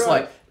 lewdness. It's just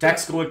like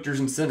tax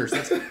collectors and sinners.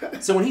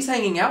 So when he's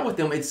hanging out with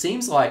them, it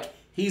seems like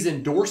he's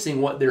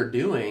endorsing what they're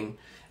doing,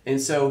 and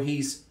so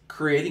he's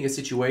creating a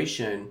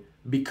situation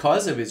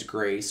because of his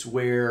grace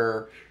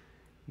where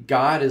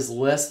God is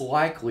less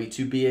likely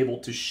to be able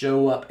to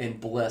show up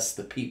and bless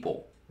the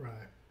people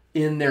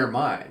in their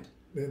mind.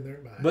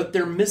 But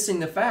they're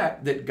missing the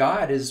fact that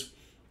God is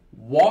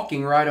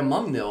walking right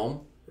among them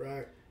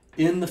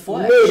in the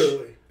flesh.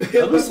 Literally.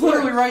 It was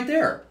literally right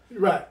there.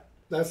 Right.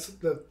 That's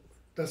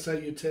how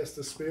you test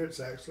the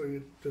spirits,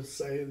 actually, to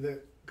say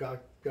that God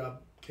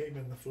came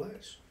in the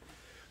flesh.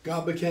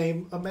 God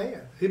became a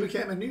man. He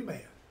became a new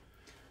man.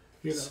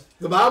 You know,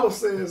 the Bible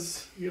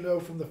says,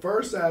 from the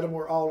first Adam,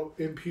 we're all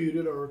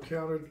imputed or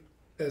counted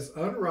as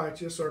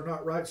unrighteous or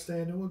not right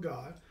standing with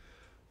God.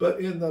 But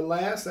in the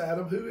last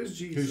Adam, who is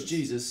Jesus? Who's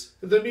Jesus?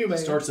 The new man.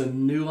 Starts a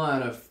new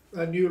line of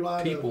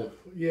people.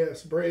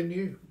 Yes, brand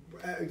new.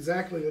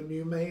 Exactly, a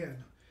new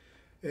man.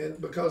 And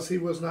because he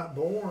was not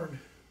born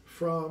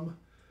from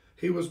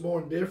he was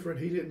born different.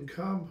 He didn't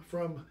come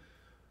from.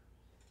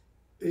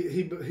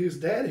 His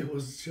daddy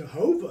was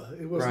Jehovah.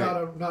 It was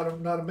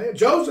not a man.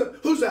 Joseph,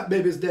 who's that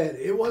baby's daddy?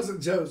 It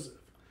wasn't Joseph.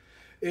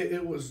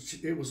 It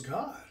was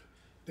God,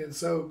 and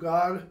so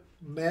God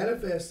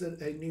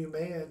manifested a new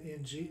man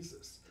in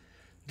Jesus,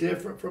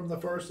 different from the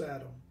first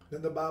Adam.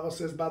 And the Bible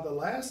says by the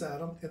last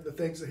Adam and the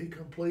things that he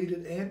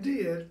completed and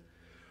did,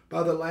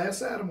 by the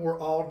last Adam we're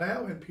all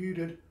now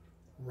imputed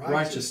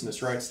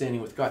righteousness, right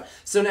standing with God.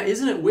 So now,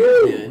 isn't it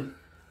weird then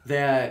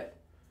that,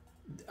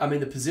 I mean,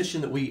 the position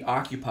that we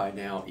occupy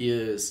now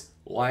is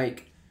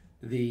like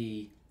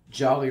the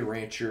Jolly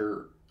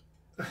Rancher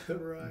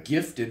right.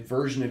 gifted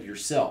version of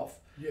yourself.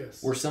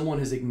 Yes. Where someone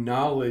has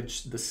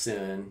acknowledged the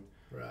sin,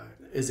 right.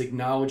 has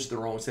acknowledged the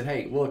wrong, said,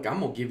 hey, look, I'm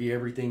going to give you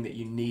everything that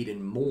you need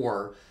and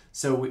more.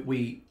 So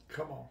we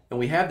come on. And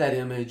we have that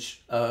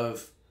image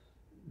of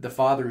the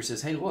father who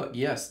says, hey, look,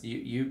 yes,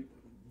 you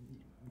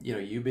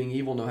being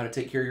evil know how to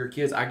take care of your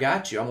kids. I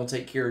got you. I'm going to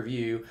take care of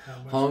you.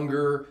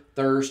 Hunger,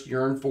 thirst,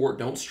 yearn for it.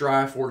 Don't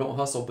strive for it. Don't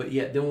hustle. But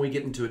yet then when we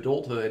get into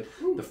adulthood,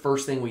 the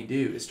first thing we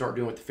do is start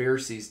doing what the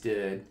Pharisees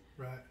did.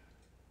 Right.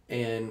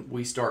 And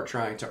we start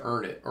trying to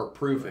earn it or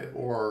prove it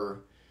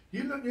or...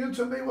 You know,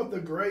 to me what the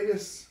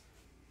greatest,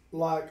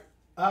 like,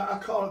 I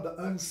call it the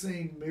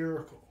unseen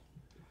miracle,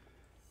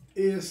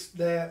 is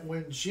that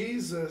when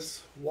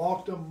Jesus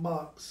walked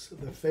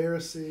amongst the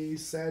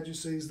Pharisees,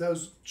 Sadducees,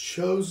 those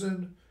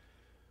chosen,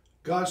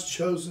 God's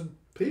chosen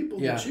people,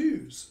 the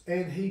Jews,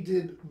 and he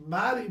did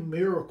mighty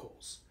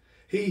miracles.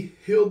 He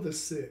healed the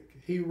sick.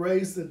 He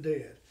raised the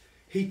dead.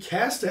 He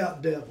cast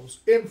out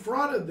devils in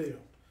front of them.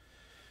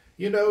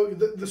 You know,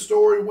 the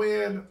story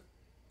when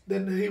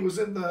then he was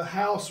in the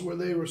house where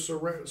they were so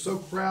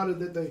crowded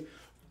that they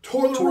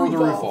tore the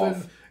roof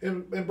off.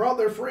 And brought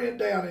their friend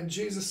down. And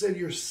Jesus said,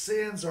 your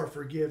sins are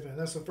forgiven.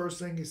 That's the first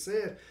thing he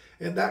said.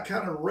 And that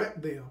kind of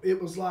wrecked them.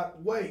 It was like,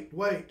 wait.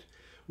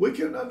 We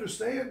can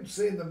understand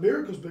seeing the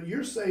miracles, but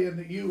you're saying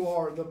that you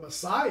are the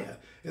Messiah.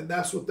 And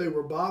that's what they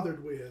were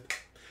bothered with.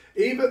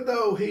 Even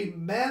though he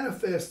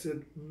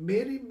manifested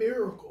many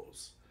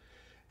miracles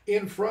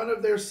in front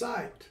of their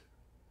sight,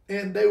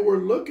 and they were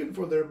looking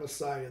for their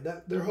Messiah,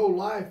 that their whole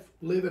life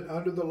living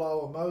under the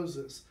law of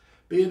Moses,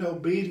 being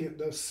obedient,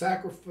 the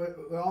sacrifice,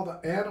 all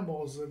the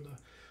animals and the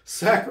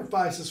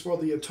sacrifices for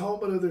the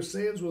atonement of their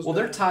sins was. Well,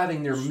 they're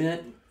tithing their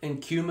mint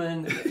and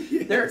cumin.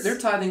 Yes. They're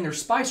tithing their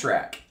spice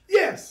rack.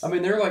 Yes. I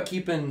mean, they're like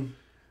keeping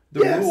the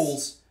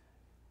rules.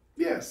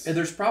 Yes. And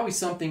there's probably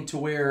something to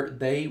where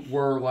they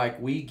were like,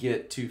 we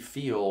get to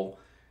feel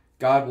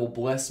God will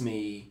bless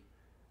me.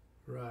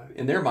 Right.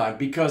 In their mind,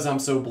 because I'm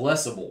so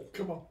blessable.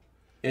 Come on.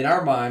 In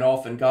our mind,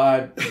 often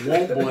God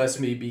won't bless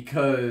me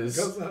because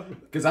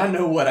I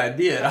know what I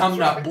did. I'm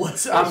not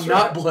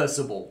not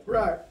blessable.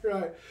 Right.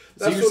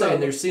 So you're saying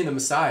they're seeing the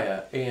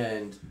Messiah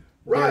and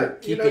they're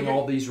keeping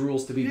all these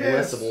rules to be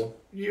blessable.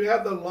 You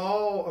have the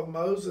law of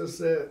Moses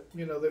that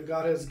that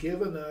God has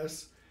given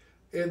us,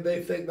 and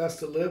they think that's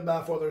to live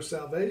by for their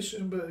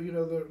salvation. But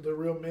the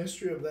real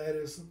mystery of that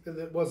is that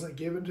it wasn't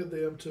given to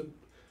them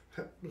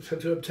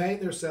to obtain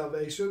their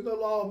salvation. The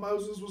law of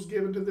Moses was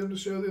given to them to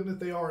show them that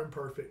they are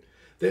imperfect.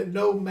 That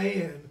no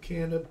man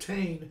can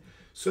obtain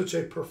such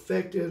a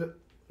perfected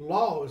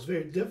law. Is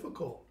very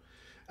difficult.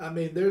 I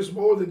mean, there's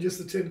more than just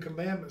the 10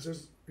 Commandments.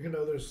 There's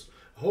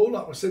a whole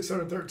lot with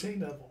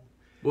 613 of them.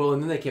 Well,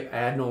 and then they kept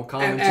adding on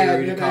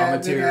commentary to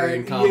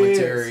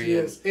commentary.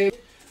 Yes.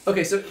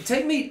 Okay, so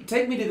take me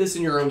to this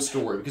in your own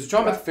story, because we're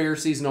talking about the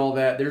Pharisees and all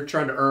that. They're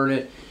trying to earn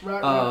it.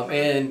 Right.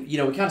 And, we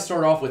kind of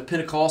start off with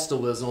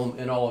Pentecostalism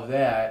and all of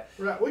that.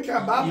 Right, we kind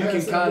of bypass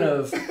You can kind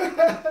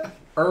of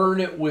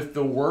earn it with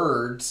the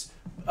words.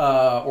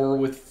 Or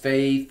with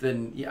faith,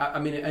 and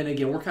and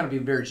again, we're kind of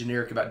being very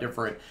generic about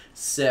different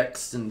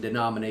sects and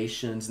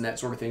denominations and that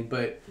sort of thing.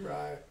 But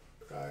right,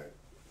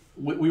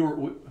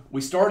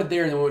 we started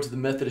there, and then we went to the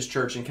Methodist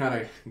Church and kind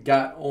of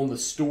got on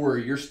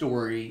your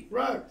story.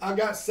 Right, I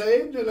got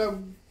saved, and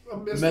I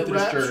missed the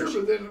rapture,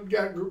 but then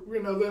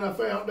then I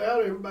found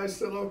out everybody's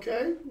still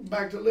okay,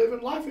 back to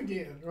living life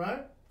again.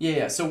 Right.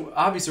 Yeah. So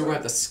obviously, we're going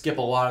to have to skip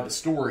a lot of the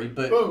story,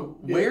 but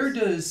where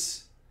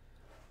does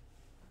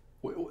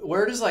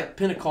like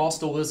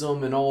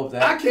Pentecostalism and all of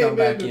that come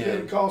back in? I came into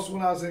Pentecostal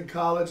when I was in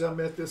college. I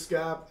met this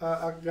guy.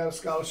 I got a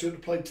scholarship to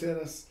play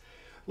tennis.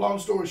 Long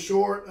story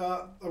short,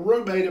 a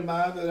roommate of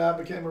mine that I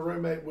became a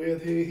roommate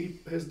with,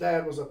 his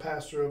dad was a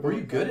pastor of. Were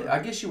you good I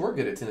guess you were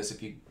good at tennis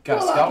if you got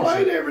a scholarship.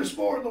 I played every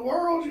sport in the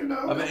world,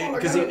 I mean,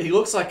 because he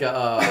looks like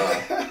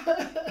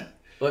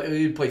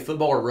he'd play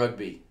football or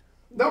rugby.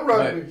 No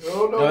rugby. Right.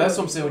 Oh, no. No, that's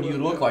what I'm saying. When you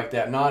look like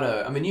that,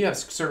 you have a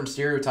certain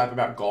stereotype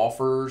about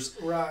golfers.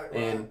 Right.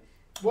 And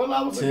well,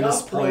 I was tennis a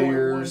golf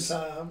players. Pro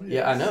at one time. Yes.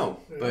 Yeah, I know.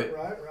 But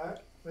right.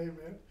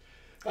 Amen.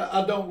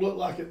 I don't look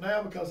like it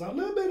now because I'm a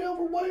little bit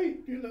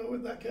overweight,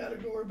 in that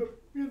category. But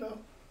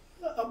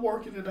I'm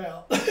working it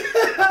out.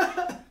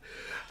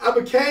 I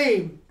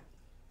became,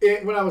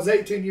 when I was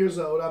 18 years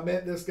old, I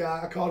met this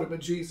guy. I called him a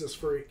Jesus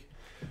freak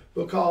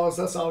because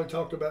that's all he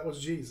talked about was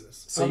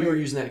Jesus. So you were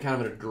using that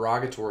kind of in a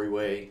derogatory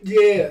way.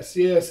 Yes.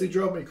 He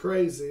drove me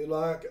crazy.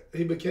 Like,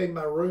 he became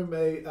my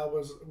roommate.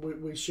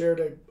 We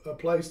shared a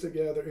place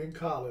together in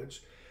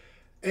college,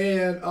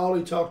 and all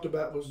he talked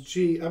about was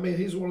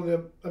he's one of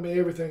them.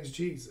 Everything's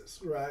Jesus,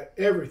 right?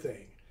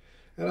 Everything.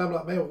 And I'm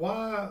like, man,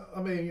 why?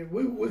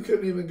 We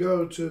couldn't even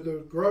go to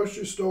the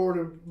grocery store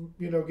to,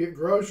 get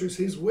groceries.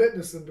 He's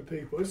witnessing to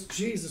people. It's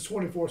Jesus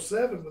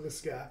 24/7 with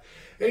this guy.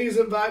 And he's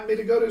inviting me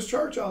to go to his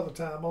church all the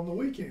time on the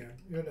weekend,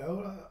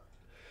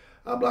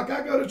 I'm like,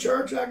 I go to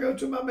church. I go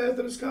to my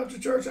Methodist country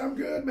church. I'm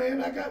good,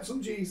 man. I got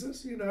some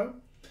Jesus, And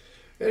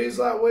he's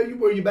like, well,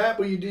 were you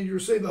baptized? Did you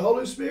receive the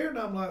Holy Spirit? And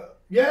I'm like,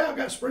 yeah, I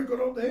got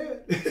sprinkled on the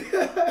head.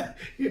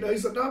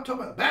 He's like, no, I'm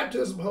talking about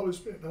baptism of the Holy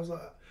Spirit. And I was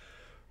like,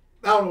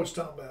 I don't know what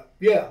you're talking about.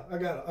 Yeah, I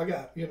got it. I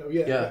got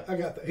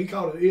that. He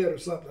called it or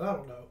something. I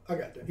don't know. I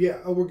got that.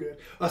 Yeah, we're good.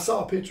 I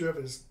saw a picture of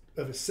his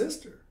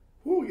sister,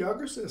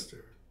 younger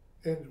sister.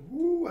 And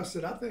I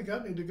said, I think I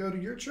need to go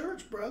to your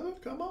church, brother.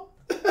 Come on.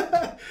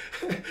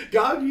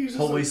 God uses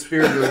Holy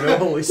Spirit or no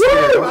Holy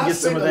Spirit. I get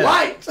some of that.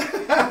 Light.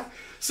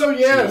 So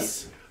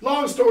yes,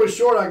 long story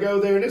short, I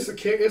go there, and it's a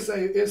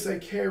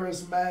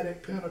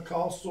charismatic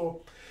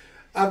Pentecostal.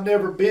 I've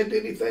never been to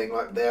anything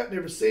like that,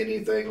 never seen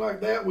anything like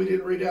that. We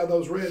didn't read out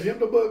those red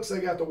hymnal books. They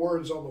got the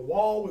words on the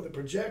wall with the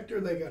projector.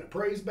 They got a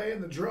praise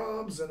band, the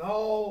drums, and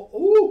all.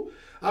 Ooh,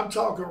 I'm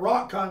talking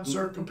rock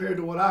concert compared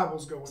to what I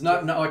was going to. It's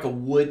not like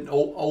a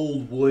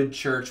old wood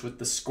church with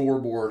the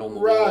scoreboard on the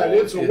wall. Right,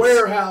 it's a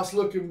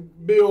warehouse-looking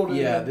building.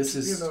 Yeah, this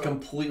is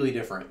completely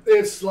different.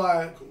 It's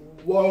like,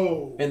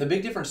 whoa. And the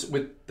big difference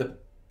with the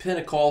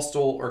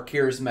Pentecostal or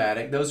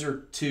charismatic, those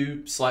are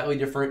two slightly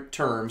different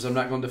terms. I'm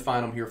not going to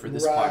define them here for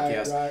this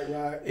podcast.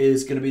 Right.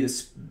 Is going to be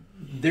this.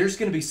 There's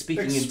going to be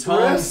speaking in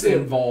tongues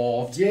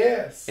involved.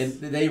 Yes.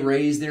 And they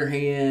raise their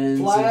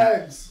hands.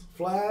 Flags.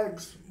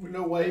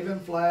 Waving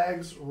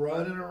flags,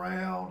 running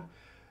around.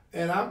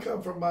 And I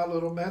come from my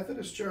little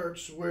Methodist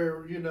church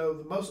where,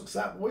 the most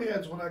excitement we had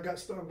is when I got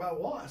stung by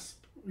wasp.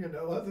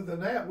 Other than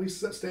that, we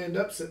stand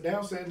up, sit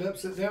down,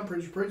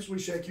 preach, we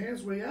shake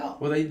hands, we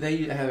out. Well,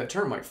 they have a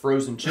term like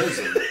frozen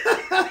chosen.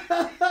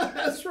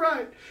 That's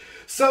right.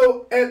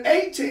 So at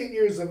 18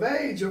 years of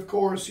age, of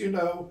course,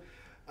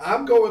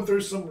 I'm going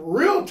through some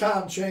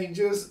real-time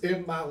changes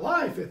in my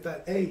life at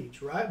that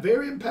age, right?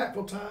 Very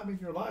impactful time in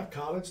your life,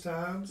 college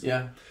times.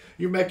 Yeah.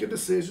 You're making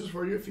decisions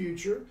for your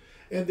future.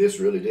 And this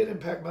really did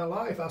impact my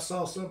life. I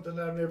saw something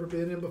that I've never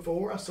been in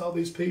before. I saw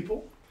these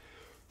people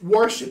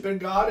worshiping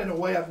God in a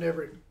way I've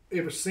never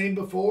ever seen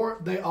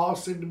before. They all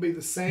seemed to be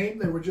the same.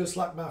 They were just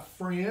like my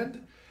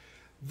friend.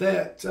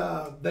 That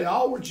they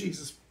all were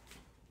Jesus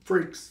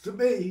freaks to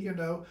me,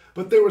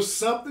 But there was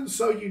something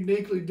so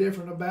uniquely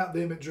different about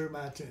them. It drew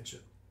my attention.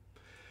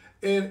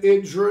 And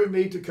it drew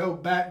me to go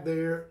back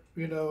there.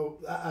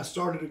 I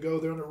started to go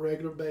there on a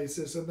regular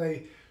basis. And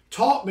they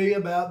taught me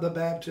about the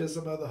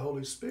baptism of the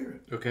Holy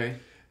Spirit. Okay.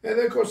 And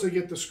then, of course, they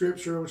get the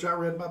scripture, which I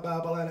read in my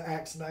Bible out of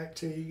Acts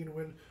 19,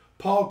 when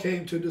Paul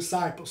came to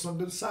disciples, some of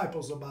the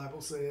disciples, the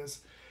Bible says,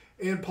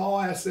 and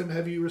Paul asked them,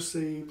 have you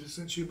received,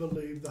 since you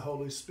believe, the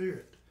Holy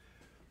Spirit?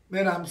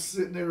 Man, I'm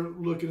sitting there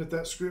looking at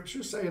that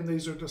scripture saying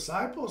these are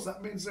disciples.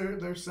 That means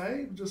they're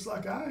saved just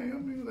like I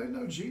am. They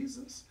know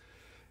Jesus.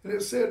 And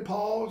it said,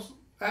 Paul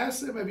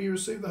asked them, have you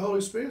received the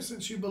Holy Spirit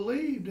since you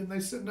believed? And they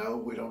said, no,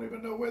 we don't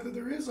even know whether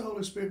there is a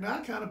Holy Spirit. Now, I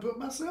kind of put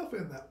myself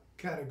in that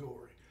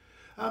category.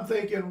 I'm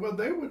thinking, well,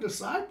 they were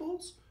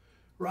disciples,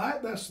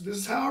 right? This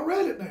is how I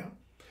read it now.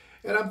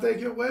 And I'm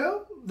thinking,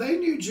 well, they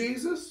knew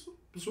Jesus.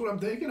 That's what I'm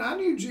thinking. I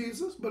knew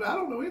Jesus, but I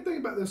don't know anything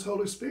about this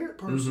Holy Spirit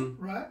person,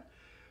 right?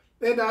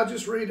 And I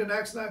just read in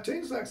Acts 19,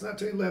 it's Acts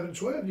 19, 11,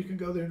 12. You can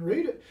go there and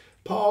read it.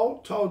 Paul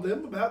told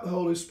them about the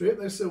Holy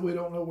Spirit. They said, we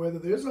don't know whether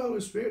there's a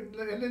Holy Spirit.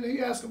 And then he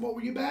asked them, what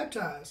were you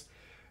baptized?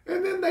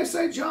 And then they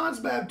say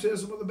John's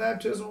baptism with the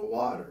baptism of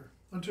water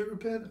unto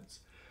repentance.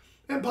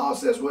 And Paul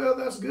says, well,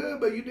 that's good,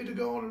 but you need to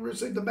go on and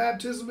receive the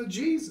baptism of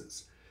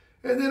Jesus.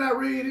 And then I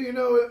read,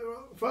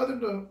 further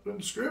in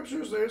the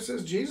scriptures there, it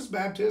says Jesus'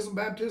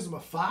 baptism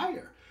of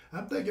fire.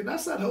 I'm thinking,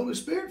 that's that Holy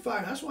Spirit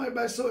fire. That's why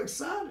everybody's so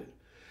excited.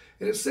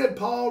 And it said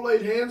Paul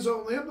laid hands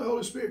on them. The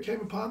Holy Spirit came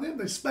upon them.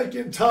 They spake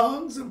in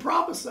tongues and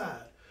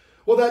prophesied.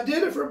 Well, that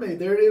did it for me.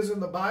 There it is in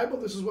the Bible.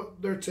 This is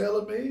what they're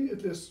telling me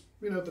at this,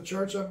 the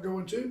church I'm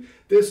going to.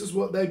 This is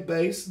what they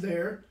base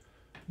their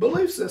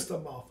belief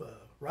system off of,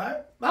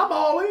 right? I'm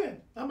all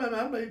in.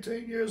 I'm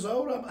 18 years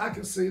old. I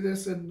can see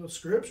this in the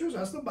scriptures.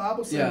 That's the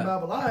Bible, same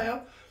Bible I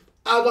have.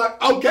 I was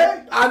like,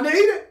 okay, I need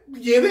it.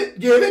 Give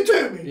it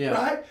to me,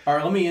 right? All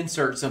right, let me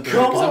insert something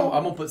because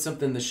I'm gonna put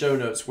something in the show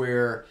notes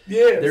where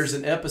there's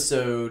an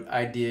episode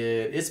I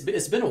did.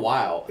 It's been a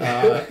while.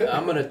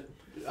 I'm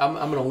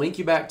gonna link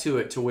you back to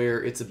it to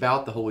where it's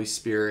about the Holy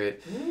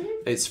Spirit.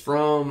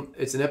 Mm-hmm.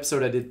 It's an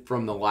episode I did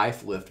from the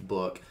Life Lift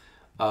book,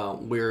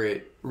 where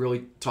it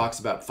really talks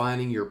about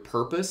finding your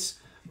purpose.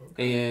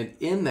 And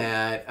in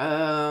that,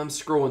 I'm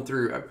scrolling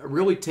through. I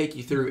really take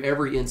you through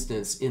every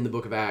instance in the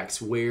book of Acts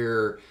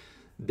where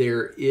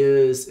there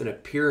is an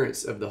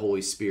appearance of the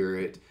Holy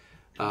Spirit.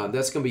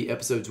 That's going to be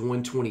episodes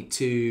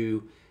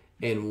 122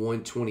 and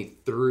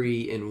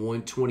 123 and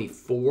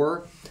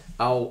 124.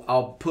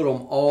 I'll put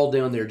them all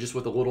down there just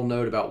with a little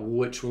note about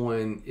which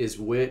one is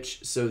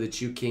which so that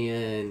you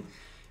can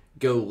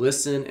go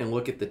listen and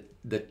look at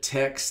the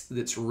text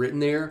that's written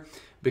there.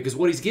 Because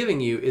what he's giving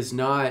you is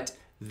not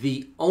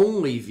the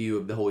only view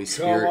of the Holy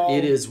Spirit.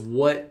 It is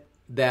what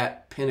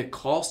that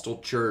Pentecostal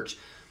church...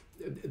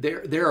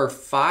 There are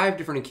 5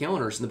 different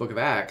encounters in the book of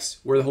Acts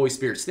where the Holy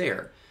Spirit's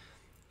there.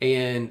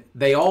 And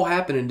they all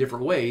happen in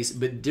different ways,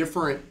 but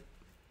different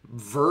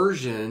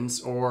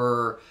versions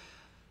or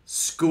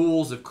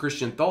schools of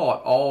Christian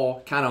thought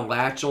all kind of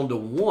latch onto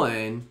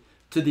one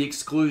to the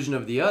exclusion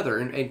of the other.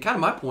 And kind of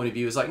my point of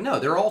view is like, no,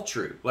 they're all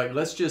true. Like,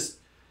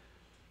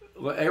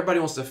 everybody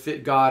wants to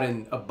fit God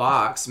in a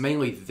box,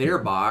 mainly their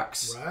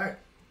box, right?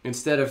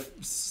 Instead of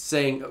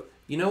saying,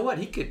 you know what,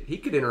 he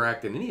could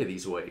interact in any of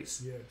these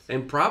ways. Yes.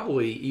 And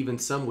probably even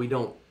some we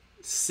don't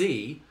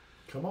see.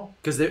 Come on.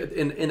 Because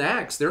in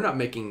Acts, they're not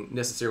making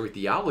necessarily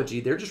theology.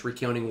 They're just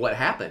recounting what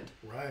happened.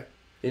 Right.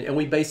 And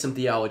we base some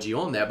theology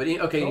on that. But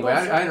okay, anyway,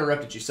 I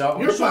interrupted you. So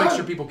I just want to make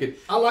sure people could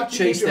I like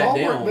chase that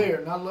down.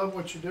 There, and I love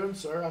what you're doing,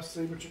 sir. I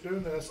see what you're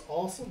doing. That's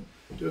awesome.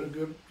 You're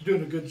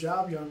doing a good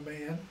job, young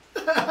man.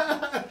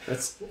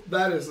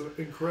 That is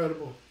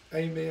incredible.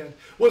 Amen.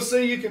 Well,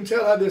 see, you can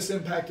tell how this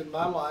impacted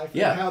my life.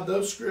 Yeah. And how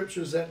those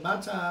scriptures at my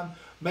time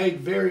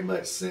made very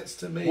much sense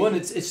to me. Well, and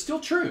it's still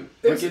true.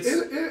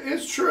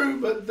 It's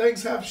true, but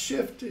things have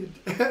shifted.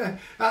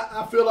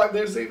 I feel like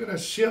there's even a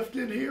shift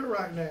in here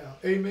right now.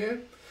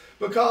 Amen.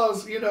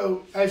 Because,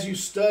 as you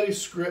study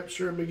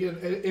Scripture and begin,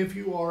 if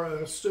you are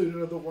a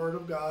student of the Word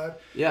of God,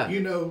 yeah.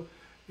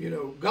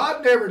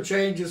 God never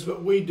changes,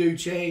 but we do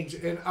change,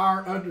 and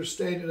our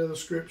understanding of the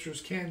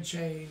Scriptures can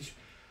change.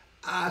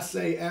 I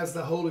say, as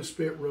the Holy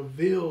Spirit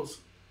reveals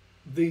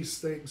these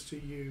things to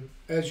you,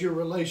 as your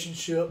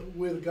relationship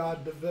with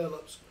God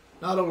develops,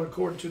 not only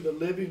according to the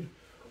living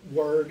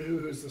Word,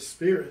 who is the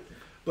Spirit,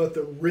 but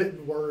the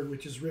written Word,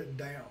 which is written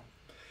down.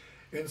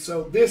 And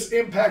so this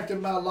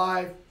impacted my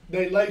life.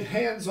 They laid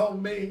hands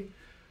on me.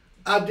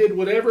 I did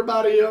what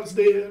everybody else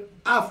did.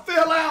 I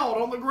fell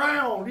out on the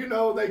ground.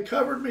 They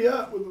covered me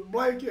up with a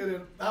blanket,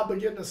 and I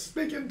began to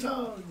speak in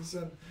tongues.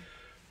 And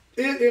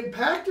it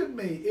impacted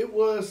me.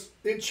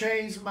 It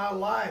changed my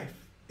life.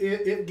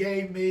 It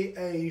gave me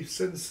a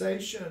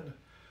sensation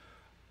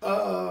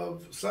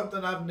of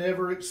something I've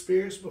never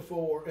experienced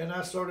before. And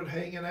I started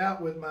hanging out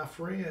with my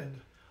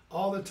friend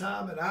all the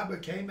time, and I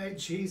became a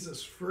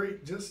Jesus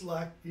freak, just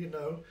like, and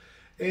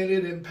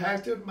it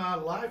impacted my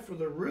life for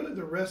the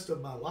rest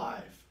of my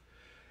life.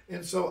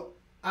 And so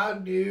I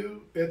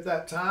knew at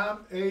that time,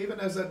 even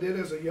as I did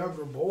as a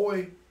younger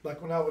boy,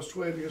 like when I was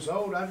 12 years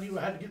old, I knew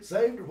I had to get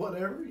saved or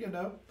whatever,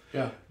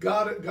 Yeah.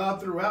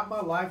 God throughout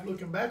my life,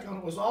 looking back on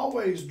it, was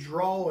always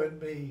drawing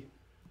me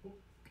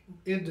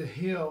into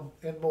Him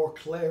and more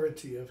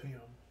clarity of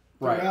Him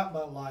throughout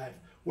my life,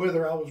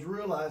 whether I was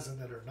realizing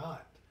it or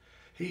not.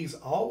 He's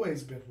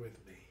always been with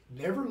me,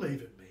 never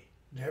leaving me,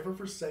 never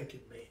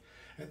forsaken me.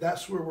 And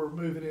that's where we're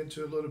moving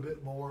into a little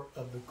bit more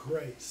of the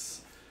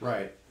grace.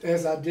 Right.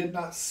 As I did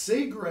not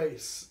see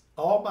grace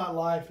all my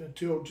life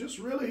until just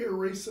really here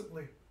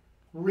recently,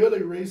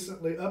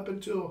 up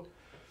until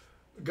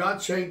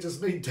God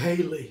changes me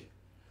daily.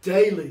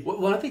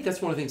 Well, I think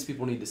that's one of the things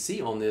people need to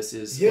see on this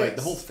is like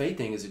the whole faith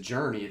thing is a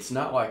journey. It's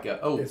not like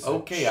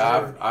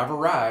I've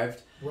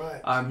arrived.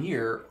 Right. I'm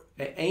here.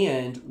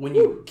 And when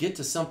you get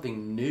to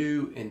something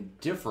new and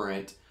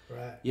different,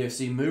 right.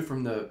 So you move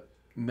from the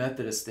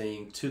Methodist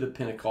thing to the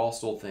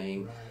Pentecostal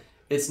thing. Right.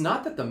 It's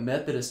not that the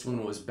Methodist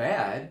one was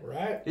bad.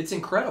 Right. It's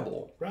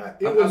incredible. Right.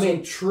 It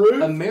was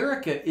true.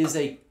 America is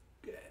a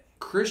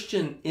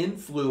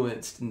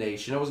Christian-influenced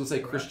nation. I was going to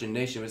say Christian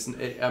nation.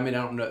 I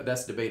don't know.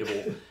 That's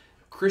debatable.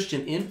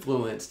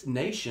 Christian-influenced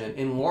nation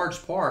in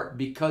large part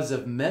because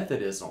of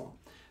Methodism.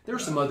 There are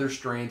some other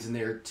strands in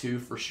there too,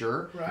 for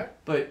sure. Right.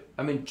 But,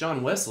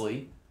 John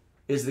Wesley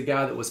is the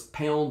guy that was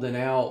pounding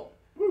out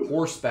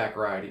horseback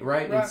riding,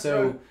 right? And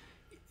so,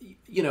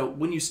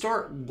 when you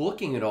start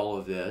looking at all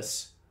of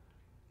this,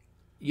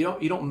 you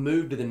don't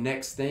move to the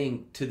next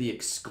thing to the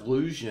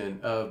exclusion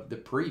of the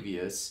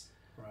previous.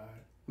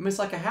 Right. It's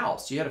like a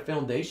house. You had a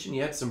foundation,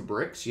 you had some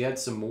bricks, you had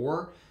some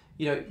more.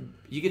 You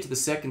get to the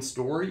second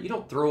story, you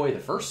don't throw away the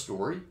first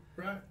story.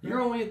 Right. You're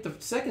only at the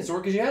second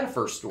story because you had a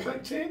first story.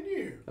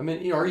 Continue.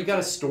 Or you got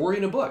a story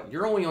in a book.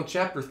 You're only on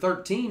chapter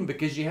 13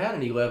 because you had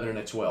an 11 and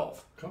a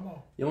 12. Come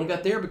on. You only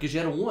got there because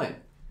you had a 1.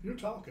 You're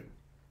talking.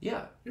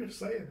 Yeah. You're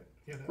saying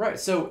it. Right.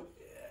 So,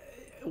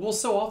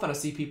 so often I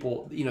see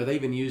people, they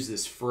even use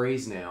this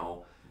phrase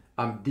now,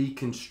 I'm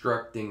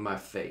deconstructing my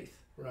faith.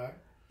 Right.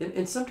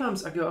 And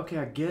sometimes I go, okay,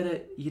 I get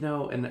it,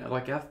 and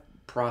like I've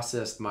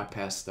processed my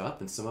past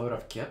stuff, and some of it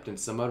I've kept, and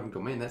some of them go,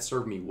 man, that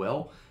served me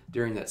well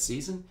during that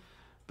season.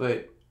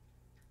 But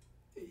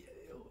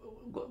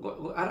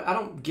I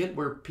don't get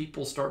where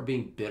people start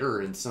being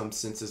bitter in some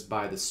senses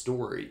by the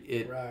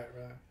story. Right.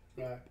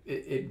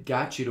 it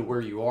got you to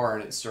where you are,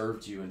 and it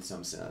served you in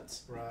some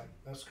sense. Right,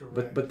 that's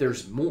correct. But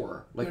there's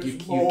more. Like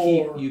there's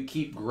more. you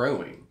keep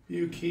growing.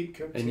 You keep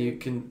continuing. And you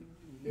can,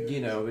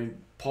 I mean,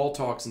 Paul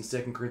talks in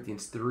 2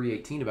 Corinthians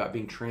 3:18 about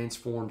being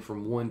transformed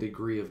from one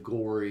degree of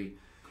glory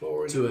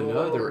to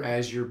another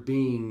as you're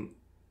being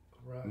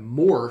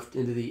morphed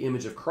into the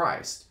image of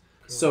Christ.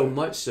 Correct. So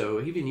much so,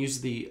 he even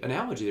used the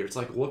analogy there. It's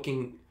like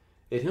looking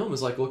at him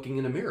is like looking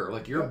in a mirror.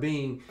 Like you're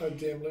being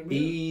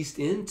eased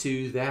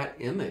into that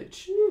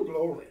image. Ooh,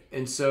 glory.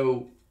 And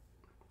so,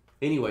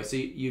 anyway, so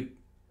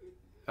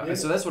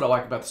so that's what I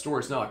like about the story.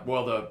 It's not like,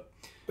 well, the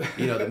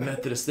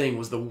Methodist thing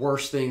was the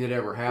worst thing that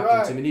ever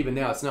happened to me. And even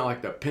now, it's not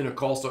like the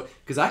Pentecostal,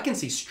 because I can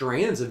see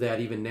strands of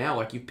that even now.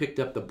 Like you picked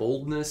up the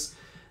boldness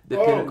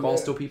that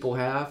Pentecostal people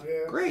have.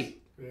 Yes.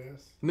 Great.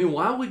 Yes. I mean,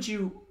 why would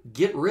you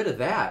get rid of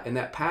that and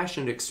that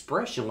passionate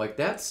expression? Like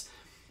that's...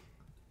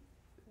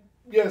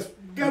 Yes,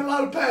 got a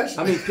lot of passion.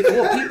 I mean,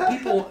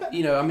 people,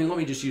 let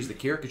me just use the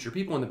caricature.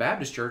 People in the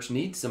Baptist church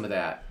need some of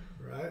that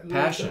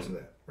passion.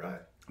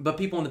 Right. But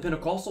people in the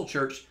Pentecostal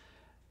church,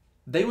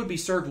 they would be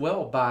served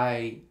well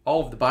by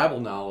all of the Bible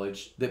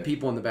knowledge that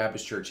people in the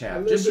Baptist church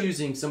have. Just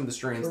using some of the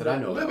strands that I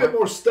know. A little bit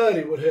more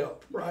study would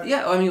help, right?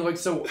 Yeah, I mean, like,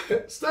 so...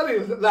 Study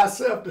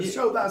thyself to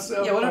show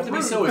thyself. Yeah, we don't have to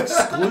be so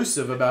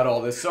exclusive about all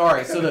this.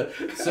 Sorry. So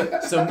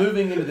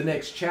moving into the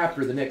next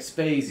chapter, the next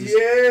phase is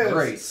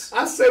grace.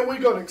 I say we're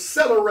going to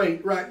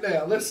accelerate right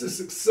now. Let's just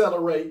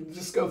accelerate and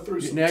just go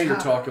through some time. You're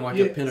talking like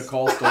a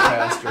Pentecostal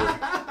pastor.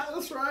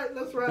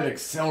 That's right.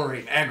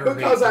 Accelerate, aggravate.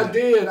 Because I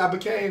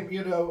became,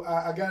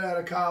 I got out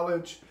of college.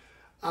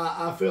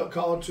 I felt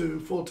called to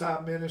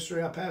full-time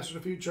ministry. I pastored a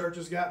few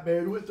churches, got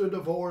married, went through a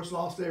divorce,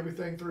 lost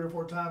everything 3 or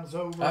 4 times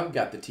over. I've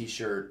got the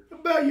T-shirt.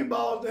 About you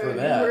bald head. You're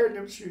wearing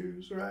them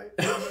shoes, right?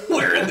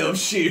 Wearing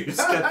those shoes.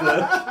 Thank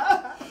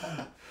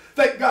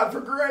God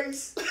for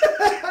grace.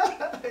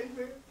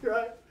 Amen.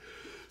 Right.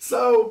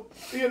 So,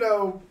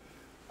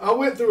 I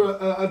went through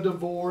a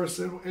divorce,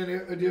 and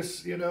it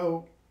just,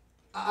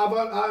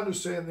 I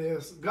understand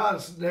this. God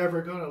is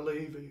never going to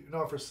leave you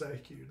nor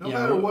forsake you, no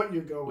matter what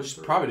you're going which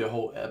through. Which probably a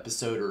whole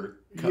episode or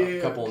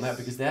couple on that,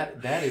 because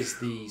that is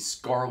the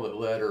scarlet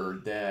letter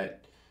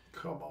that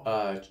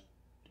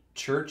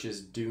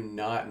churches do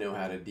not know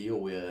how to deal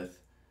with.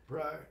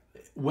 Right.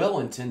 Well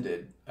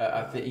intended.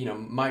 I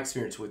think my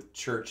experience with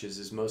churches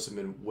is most of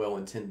them been well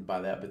intended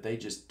by that, but they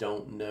just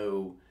don't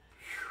know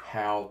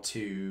how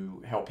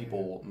to help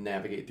people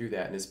navigate through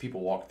that. And as people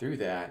walk through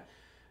that,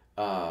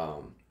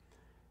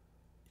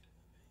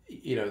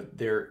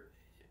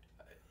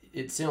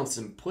 it sounds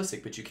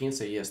simplistic, but you can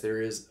say, yes,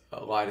 there is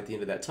a light at the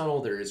end of that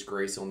tunnel. There is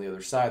grace on the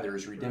other side. There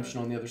is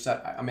redemption on the other side.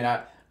 I mean,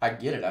 I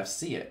get it. I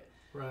see it.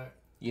 Right.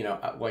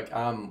 Like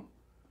I'm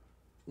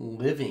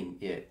living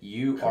it.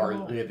 You are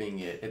living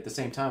it. At the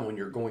same time, when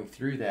you're going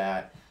through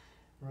that,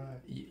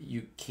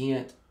 you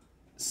can't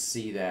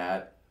see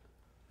that.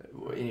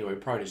 Anyway, we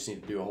probably just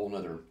need to do a whole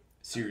nother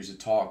series of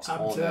talks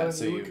on that. I'm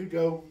telling you, we could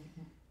go,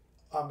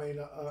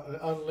 an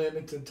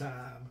unlimited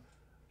time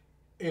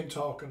in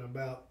talking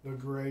about the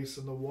grace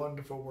and the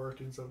wonderful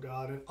workings of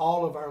God in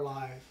all of our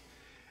life,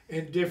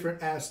 in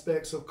different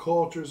aspects of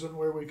cultures and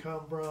where we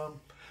come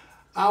from.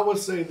 I would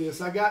say this.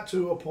 I got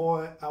to a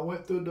point, I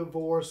went through a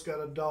divorce,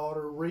 got a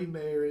daughter,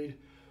 remarried,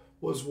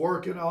 was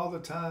working all the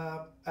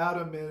time, out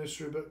of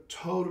ministry, but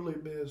totally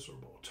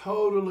miserable,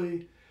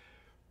 totally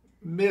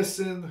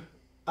missing.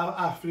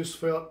 I just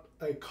felt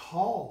a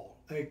call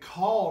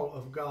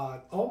of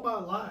God on my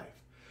life.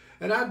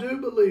 And I do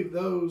believe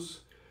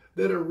those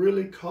that are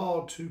really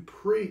called to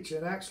preach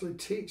and actually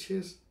teach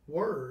His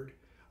Word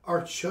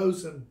are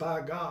chosen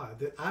by God.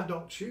 That I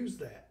don't choose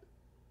that.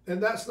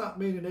 And that's not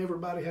meaning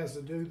everybody has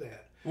to do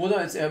that. Well, no,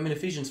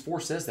 Ephesians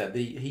 4 says that.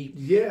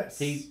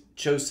 He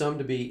chose some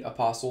to be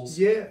apostles,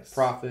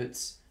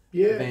 prophets,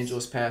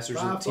 evangelists,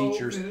 pastors, and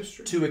teachers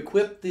ministry. To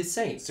equip the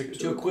saints,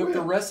 to equip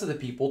the rest of the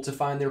people to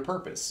find their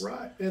purpose.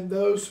 Right. And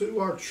those who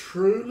are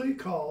truly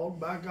called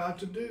by God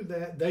to do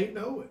that, they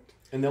know it.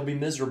 And they'll be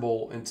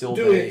miserable until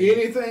doing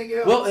anything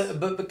else. Well,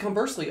 but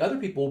conversely, other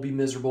people will be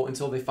miserable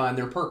until they find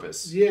their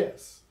purpose.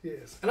 Yes.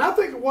 And I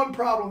think one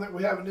problem that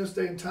we have in this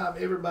day and time,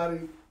 everybody,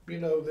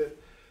 that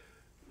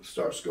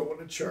starts going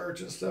to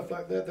church and stuff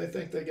like that, they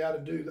think they got to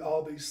do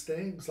all these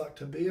things, like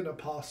to be an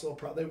apostle.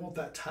 They want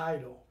that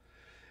title.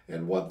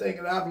 And one thing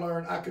that I've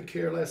learned, I could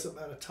care less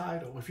about a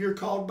title. If you're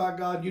called by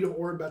God, you don't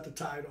worry about the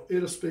title.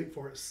 It'll speak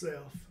for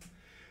itself.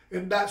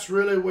 And that's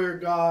really where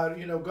God,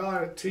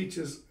 God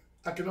teaches.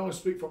 I can only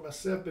speak for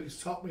myself, but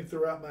He's taught me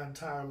throughout my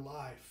entire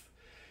life.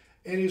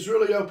 And He's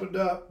really opened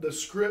up the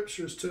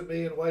scriptures to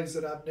me in ways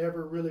that I've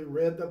never really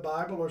read the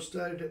Bible or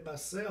studied it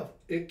myself.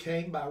 It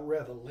came by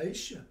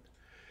revelation.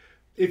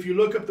 If you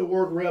look up the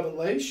word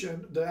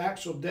revelation, the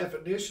actual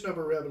definition of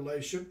a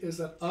revelation is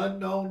an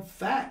unknown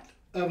fact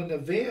of an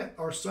event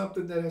or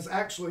something that has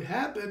actually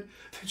happened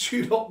that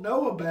you don't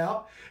know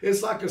about.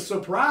 It's like a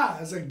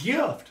surprise, a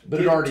gift. But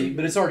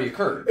it's already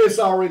occurred. It's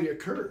already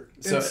occurred.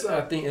 So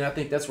I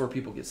think that's where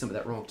people get some of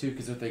that wrong too,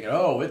 because they're thinking,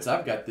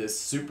 I've got this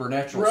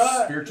supernatural,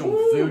 spiritual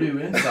voodoo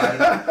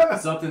inside,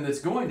 something that's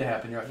going to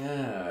happen. You're like,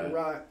 yeah.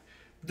 Right.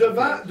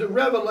 The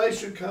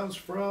revelation comes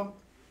from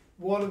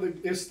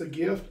it's the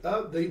gift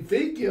of the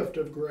gift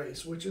of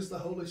grace, which is the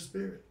Holy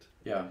Spirit.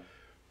 Yeah.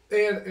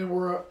 And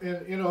we're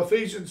in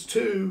Ephesians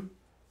 2,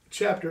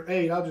 chapter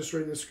 8, I'll just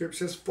read the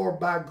scripture. It says, "For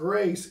by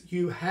grace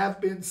you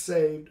have been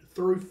saved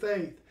through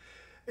faith,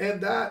 and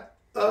that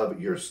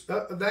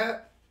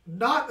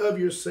not of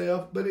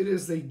yourself, but it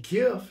is the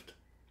gift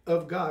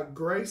of God."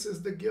 Grace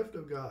is the gift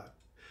of God.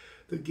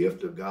 The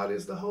gift of God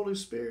is the Holy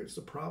Spirit. It's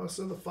the promise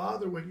of the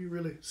Father when you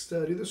really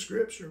study the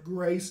scripture.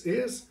 Grace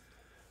is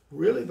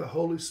really the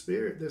Holy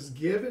Spirit that's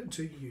given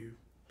to you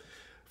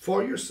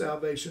for your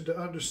salvation to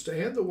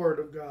understand the Word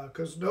of God,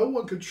 because no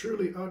one can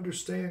truly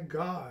understand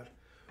God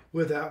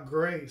without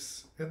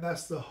grace. And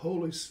that's the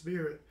Holy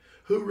Spirit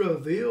who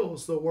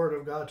reveals the Word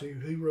of God to you,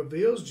 who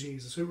reveals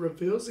Jesus, who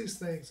reveals these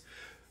things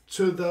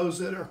to those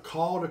that are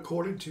called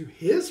according to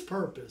His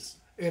purpose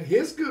and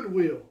His good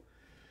will.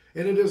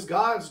 And it is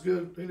God's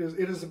good.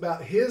 It is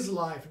about His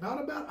life,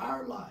 not about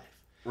our life.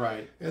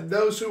 Right. And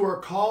those who are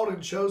called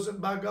and chosen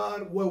by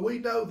God, well, we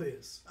know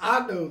this.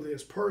 I know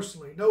this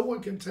personally. No one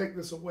can take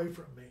this away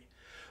from me,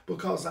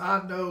 because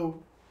I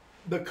know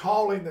the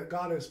calling that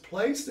God has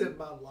placed in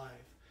my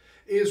life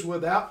is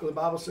without, the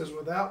Bible says,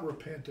 without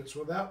repentance,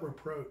 without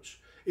reproach.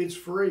 It's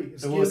free.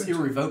 It's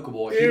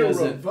irrevocable.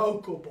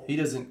 Irrevocable. He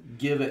doesn't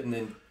give it and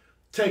then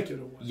take it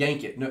away.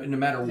 Yank it, no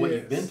matter what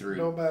you've been through.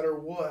 No matter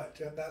what.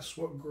 And that's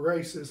what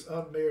grace is,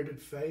 unmerited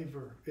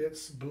favor.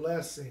 It's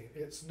blessing.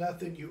 It's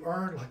nothing you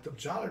earn, like the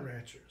Jolly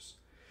Ranchers.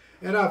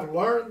 And I've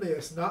learned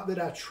this, not that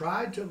I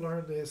tried to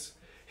learn this.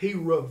 He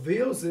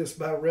reveals this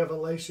by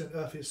revelation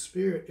of His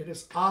Spirit in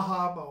His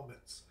aha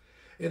moments.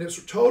 And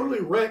it's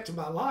totally wrecked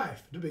my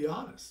life, to be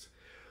honest.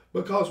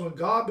 Because when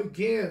God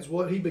begins,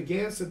 what He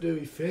begins to do,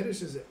 He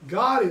finishes it.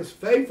 God is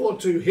faithful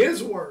to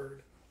His Word.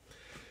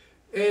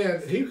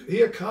 And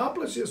he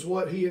accomplishes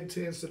what He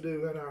intends to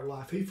do in our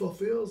life. He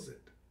fulfills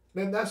it.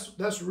 And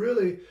that's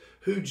really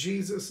who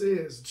Jesus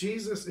is.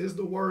 Jesus is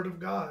the Word of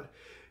God.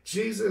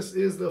 Jesus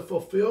is the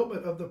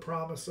fulfillment of the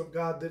promise of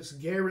God that's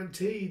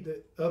guaranteed,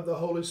 of the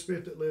Holy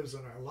Spirit that lives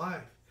in our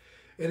life.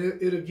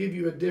 And it'll give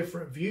you a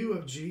different view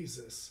of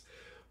Jesus,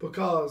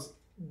 because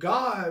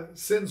God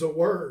sends a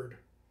word,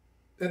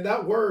 and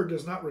that word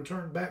does not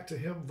return back to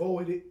Him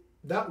void.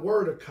 That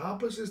word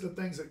accomplishes the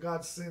things that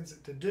God sends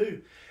it to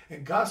do.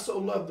 And God so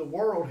loved the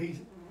world,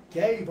 He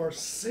gave or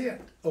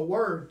sent a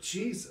word,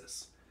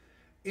 Jesus,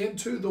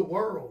 into the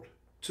world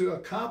to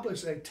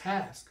accomplish a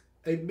task,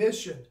 a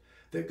mission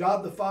that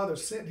God the Father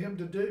sent Him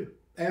to do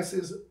as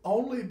His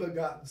only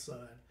begotten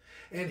Son.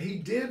 And He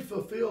did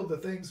fulfill the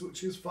things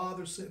which His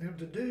Father sent Him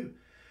to do.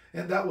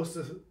 And that was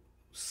to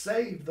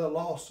save the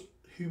lost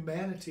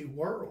humanity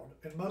world.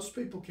 And most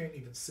people can't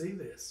even see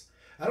this.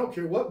 I don't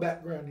care what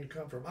background you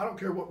come from. I don't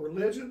care what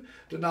religion,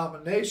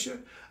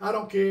 denomination. I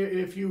don't care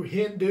if you're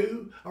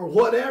Hindu or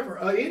whatever,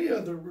 any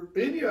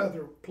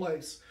other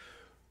place.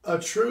 A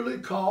truly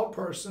called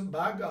person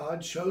by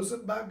God,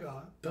 chosen by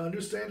God to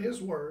understand His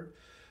Word,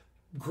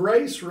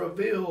 grace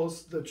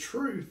reveals the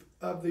truth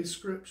of these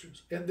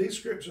scriptures. And these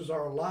scriptures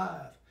are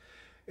alive.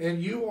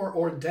 And you are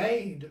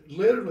ordained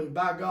literally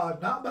by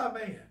God, not by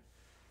man,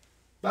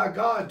 by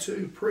God,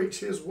 to preach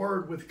His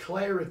Word with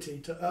clarity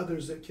to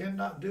others that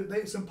cannot do it.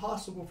 It's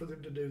impossible for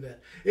them to do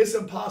that. It's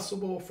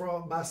impossible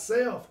for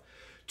myself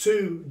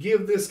to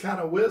give this kind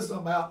of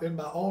wisdom out in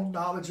my own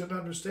knowledge and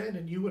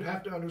understanding. You would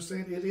have to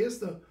understand it is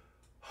the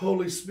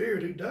Holy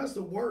Spirit who does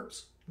the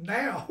works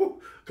now,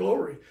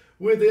 glory,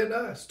 within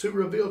us to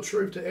reveal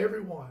truth to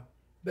everyone.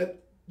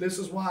 That this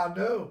is why I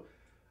know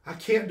I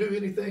can't do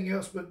anything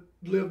else but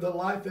live the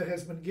life that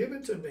has been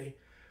given to me.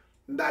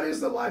 That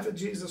is the life of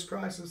Jesus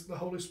Christ, is the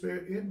Holy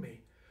Spirit in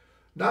me.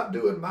 Not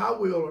doing my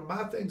will or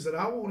my things that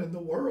I want in the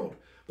world,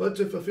 but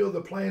to fulfill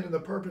the plan and the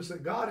purpose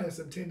that God has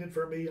intended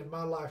for me in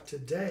my life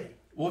today.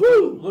 Well, if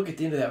you look at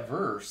the end of that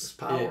verse. It's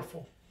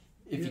powerful.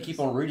 If you keep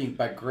on reading,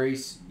 by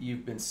grace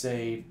you've been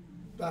saved.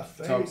 By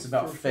faith. Talks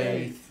about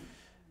faith.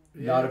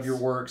 Not of your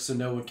works, so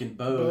no one can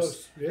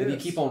boast. Yes. And you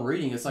keep on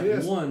reading, it's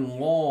like one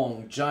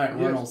long, giant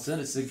run-on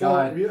sentence that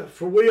God...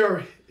 For we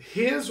are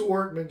His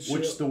workmanship.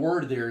 Which the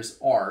word there is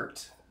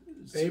art.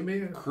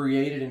 Amen.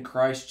 Created in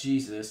Christ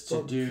Jesus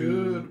to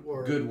do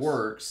good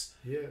works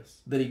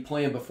that He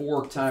planned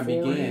before time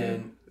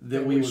began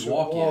that we would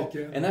walk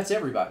in. And that's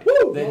everybody.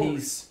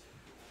 He's...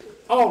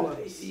 All of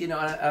us. You know,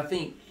 I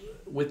think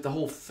with the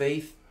whole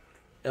faith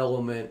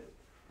element,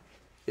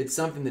 it's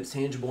something that's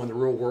tangible in the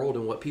real world,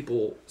 and what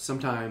people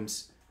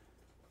sometimes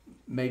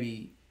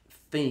maybe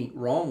think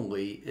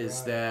wrongly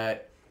is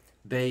that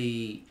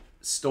they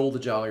stole the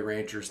Jolly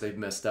Ranchers, they've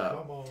messed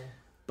up. Come on.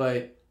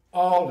 But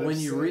when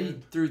you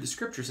read through the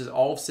scriptures, it says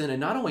all have sinned,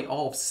 and not only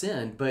all have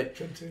sinned, but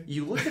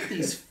you look at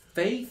these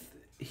faith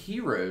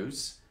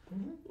heroes,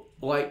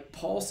 like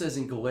Paul says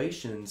in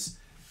Galatians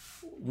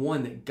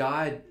 1, that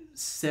God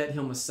set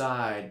him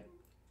aside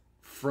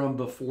from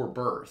before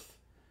birth.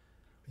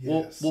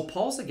 Yes. Well,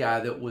 Paul's a guy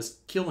that was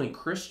killing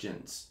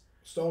Christians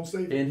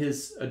in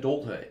his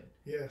adulthood.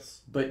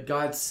 Yes. But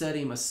God set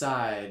him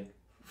aside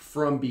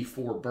from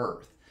before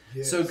birth.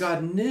 Yes. So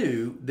God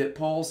knew that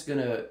Paul's going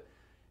to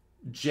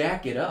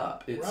jack it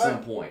up at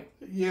some point.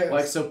 Yes.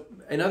 Like, so,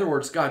 in other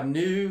words, God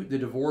knew the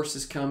divorce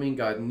is coming.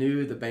 God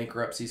knew the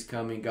bankruptcy is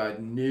coming. God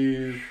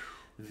knew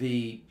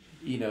the,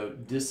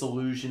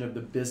 disillusion of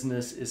the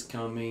business is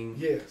coming.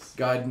 Yes.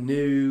 God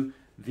knew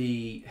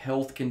the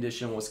health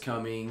condition was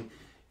coming.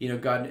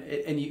 God,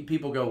 and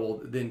people go,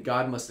 well, then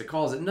God must have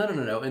caused it.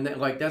 No. And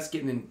that's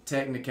getting in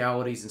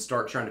technicalities and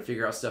start trying to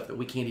figure out stuff that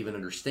we can't even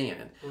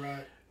understand.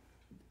 Right.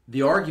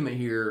 The argument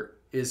here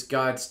is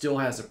God still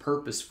has a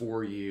purpose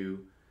for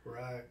you.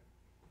 Right.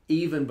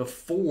 Even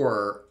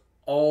before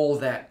all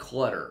that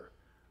clutter.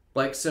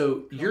 Like,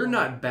 so you're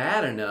not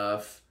bad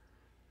enough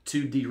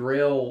to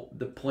derail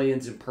the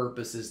plans and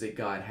purposes that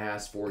God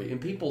has for you. And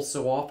people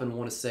so often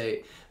want to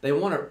say, they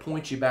want to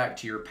point you back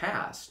to your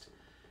past.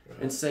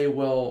 And say,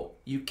 well,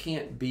 you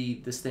can't be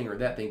this thing or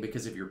that thing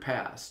because of your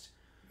past.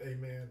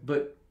 Amen.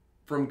 But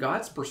from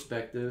God's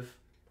perspective,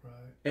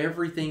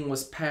 everything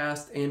was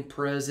past and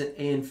present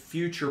and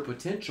future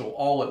potential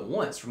all at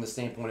once from the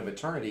standpoint of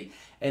eternity.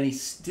 And He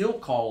still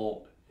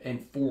called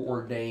and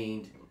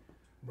foreordained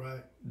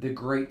the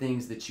great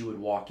things that you would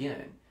walk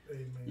in.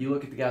 Amen. You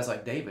look at the guys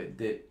like David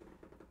that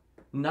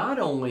not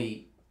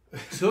only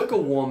took a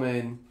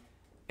woman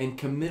and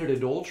committed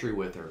adultery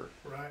with her,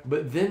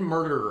 but then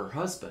murdered her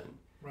husband.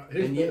 Right.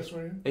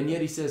 And yet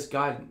he says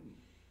God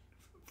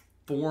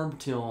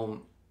formed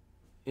him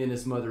in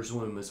his mother's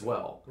womb as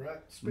well. Right.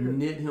 Spirit.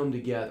 Knit him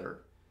together.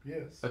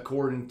 Yes.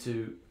 According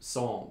to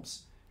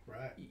Psalms.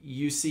 Right.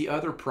 You see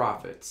other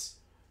prophets.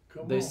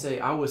 They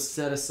say, I was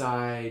set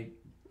aside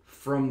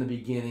from the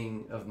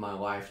beginning of my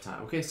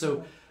lifetime. Okay,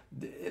 so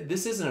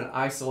this isn't an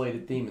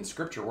isolated theme in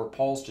Scripture where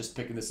Paul's just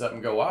picking this up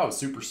and go, I was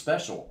super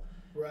special.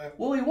 Right.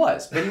 Well, he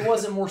was, but he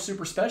wasn't more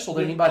super special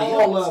than anybody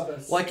all else. Of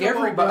us. Like Come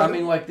everybody, on, I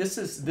mean, like this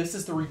is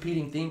the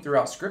repeating theme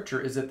throughout Scripture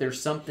is that there's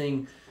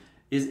something.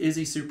 Is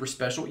he super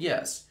special?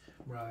 Yes.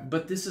 Right.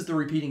 But this is the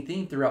repeating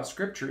theme throughout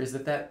Scripture is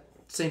that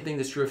same thing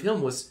that's true of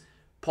him was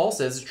Paul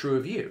says is true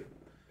of you.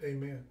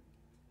 Amen.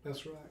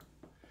 That's right.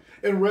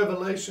 And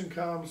revelation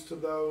comes to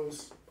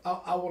those.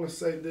 I want to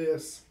say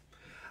this.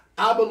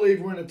 I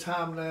believe we're in a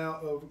time now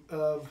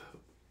of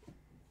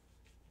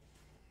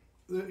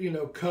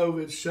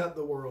COVID shut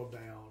the world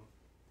down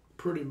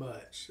pretty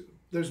much.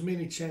 There's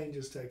many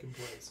changes taking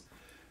place.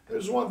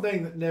 There's one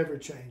thing that never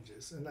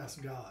changes, and that's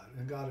God.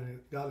 And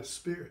God is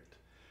spirit.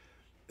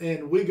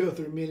 And we go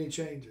through many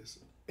changes.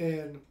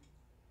 And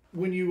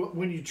when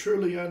you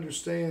truly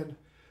understand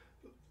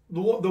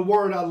the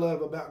word I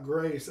love about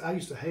grace, I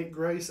used to hate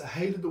grace. I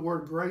hated the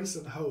word grace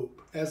and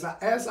hope as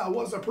I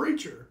was a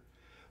preacher,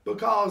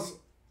 because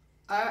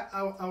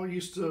I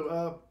used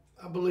to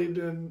I believed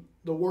in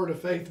the Word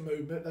of Faith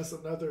movement. That's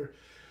another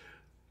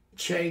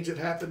change that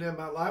happened in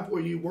my life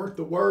where you work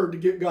the Word to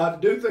get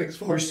God to do things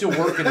for you. You're still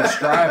working and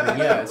striving,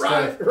 yeah.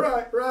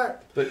 Right.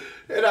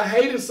 And I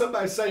hated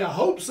somebody say, I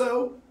hope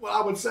so. Well,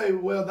 I would say,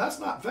 well, that's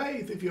not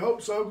faith if you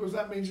hope so, because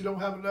that means you don't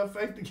have enough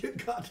faith to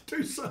get God to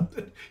do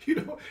something.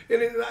 And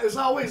it's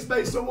always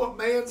based on what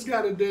man's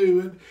got to do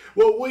and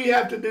what we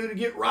have to do to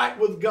get right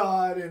with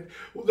God and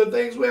the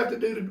things we have to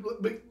do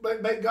to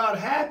make God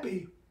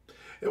happy.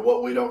 And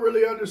what we don't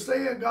really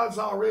understand, God's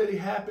already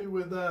happy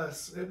with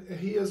us. And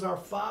He is our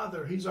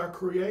Father. He's our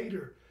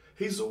Creator.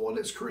 He's the one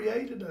that's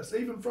created us,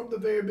 even from the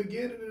very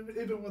beginning, and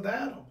even with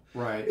Adam.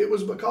 Right. It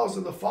was because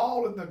of the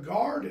fall in the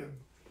garden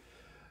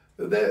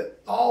that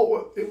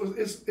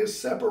it's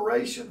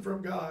separation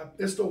from God.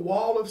 It's the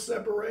wall of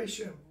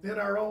separation in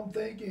our own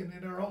thinking,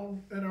 in our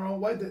own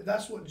way.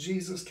 That's what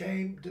Jesus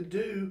came to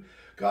do.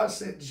 God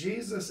sent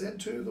Jesus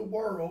into the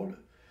world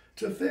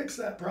to fix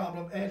that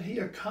problem, and He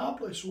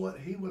accomplished what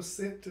He was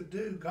sent to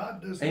do.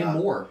 God does and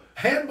more.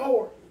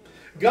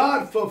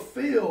 God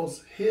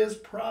fulfills His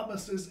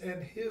promises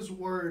and His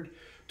word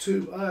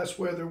to us,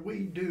 whether we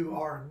do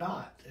or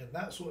not, and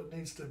that's what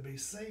needs to be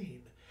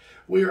seen.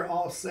 We are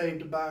all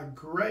saved by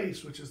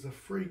grace, which is the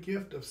free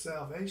gift of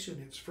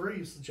salvation. It's free.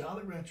 It's the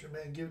Jolly Rancher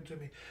man gave it to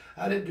me.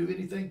 I didn't do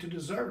anything to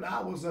deserve it.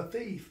 I was a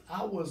thief.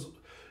 I was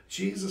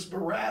Jesus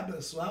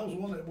Barabbas. I was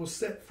one that was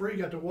set free,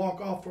 got to walk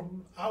off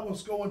from,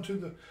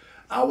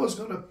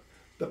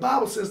 the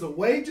Bible says the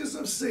wages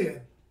of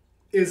sin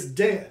is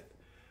death.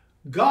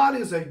 God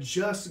is a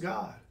just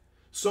God.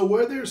 So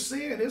where there's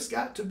sin, it's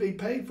got to be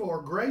paid for.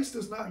 Grace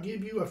does not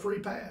give you a free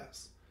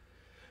pass.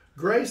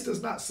 Grace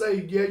does not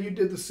say, yeah, you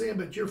did the sin,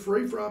 but you're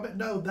free from it.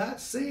 No,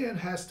 that sin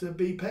has to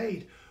be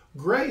paid.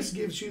 Grace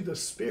gives you the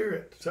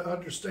spirit to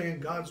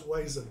understand God's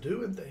ways of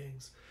doing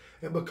things.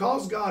 And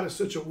because God is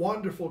such a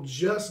wonderful,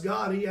 just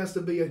God, He has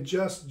to be a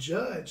just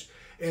judge.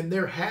 And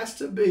there has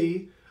to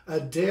be a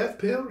death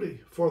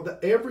penalty for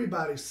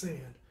everybody's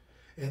sin.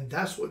 And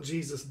that's what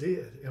Jesus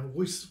did. And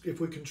if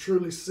we can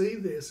truly see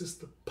this, it's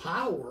the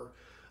power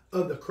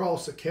of the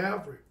cross of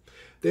Calvary,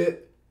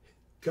 that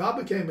God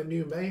became a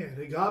new man.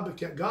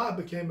 God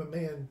became a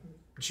man,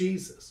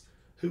 Jesus,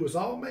 who was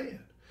all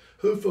man,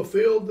 who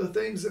fulfilled the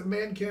things that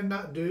man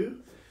cannot do.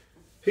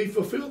 He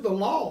fulfilled the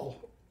law.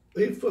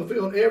 He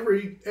fulfilled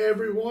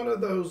every one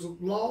of those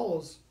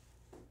laws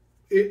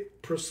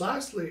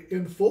precisely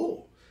in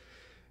full.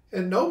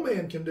 And no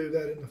man can do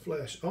that in the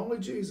flesh. Only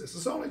Jesus.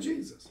 It's only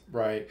Jesus.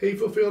 Right. He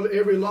fulfilled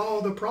every law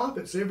of the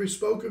prophets, every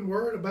spoken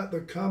word about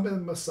the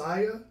coming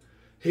Messiah.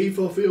 He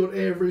fulfilled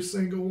every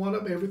single one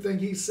of them. Everything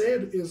he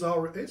said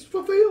it's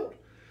fulfilled.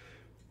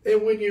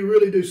 And when you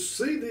really do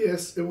see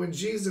this, and when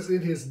Jesus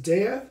in his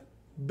death,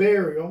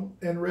 burial,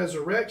 and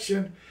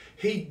resurrection,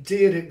 he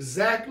did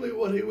exactly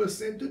what he was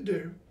sent to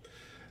do.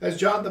 As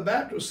John the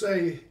Baptist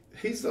say,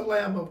 he's the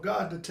Lamb of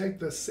God to take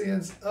the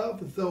sins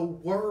of the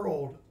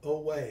world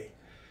away.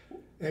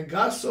 And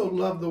God so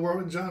loved the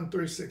world in John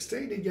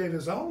 3:16, he gave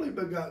his only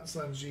begotten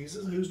Son,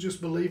 Jesus, who's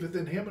just believeth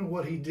in him and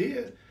what he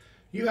did.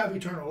 You have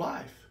eternal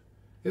life.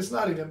 It's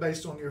not even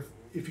based on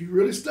if you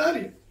really study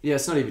it. Yeah,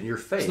 it's not even your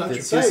faith. It's not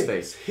it's your his faith.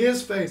 faith.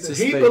 His faith. It's That his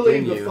he faith believed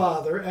in the you.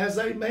 Father as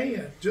a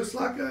man, just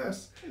like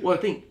us. Well, I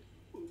think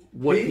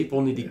what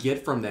people need to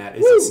get from that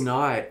is it's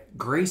not,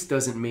 grace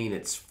doesn't mean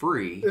it's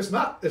free. It's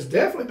not. It's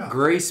definitely not.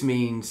 Grace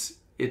means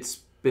it's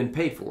been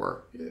paid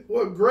for.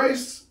 Well,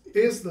 grace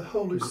is the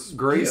Holy Spirit.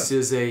 Grace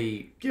is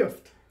a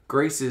gift.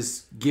 Grace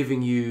is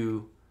giving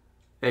you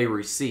a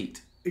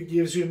receipt. It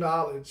gives you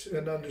knowledge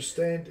and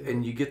understanding.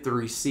 And you get the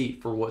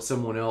receipt for what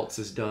someone else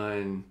has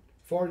done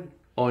for you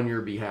on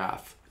your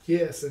behalf.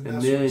 Yes, and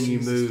then you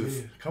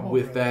move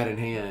with that in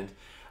hand.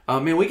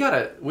 Man, we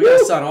gotta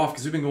sign off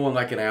because we've been going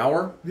like an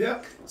hour.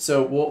 Yeah.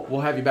 So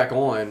we'll have you back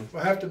on.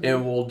 We'll have to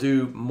and we'll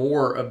do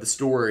more of the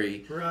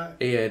story. Right.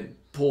 And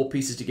pull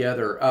pieces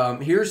together.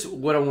 Here's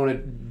what I want to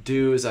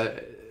do: is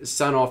I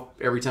sign off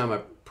every time I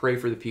pray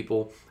for the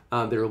people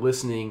that are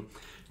listening,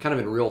 kind of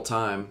in real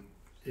time.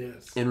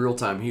 Yes. In real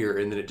time here,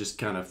 and then it just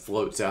kind of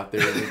floats out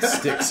there and it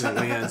sticks and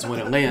lands when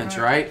it lands,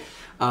 right?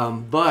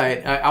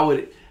 But I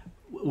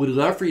would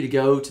love for you to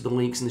go to the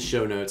links in the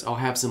show notes. I'll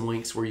have some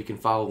links where you can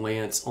follow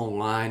Lance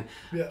online.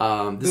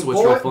 Yeah. This is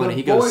what's real funny.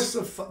 He goes,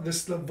 this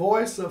is the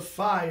Voice of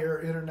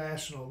Fire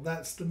International.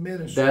 That's the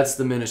ministry. That's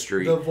the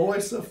ministry. The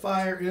Voice of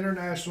Fire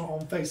International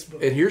on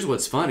Facebook. And here's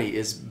what's funny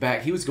is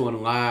back, he was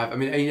going live. I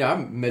mean, I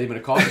met him in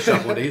a coffee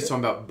shop one day. He was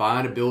talking about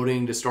buying a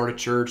building to start a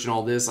church and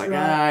all this. Like,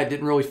 it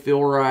didn't really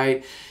feel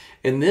right.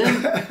 And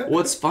then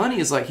what's funny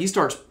is like he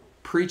starts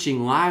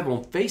preaching live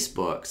on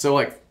Facebook. So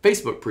like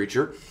Facebook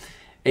preacher.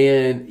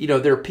 And,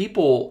 there are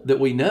people that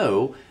we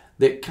know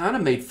that kind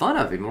of made fun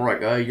of him. We're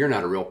like, oh, you're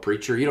not a real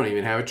preacher. You don't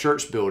even have a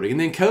church building. And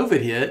then COVID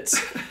hits.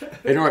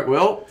 And we're like,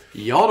 well,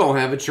 y'all don't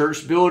have a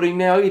church building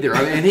now either.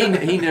 I mean,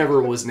 and he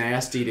never was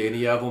nasty to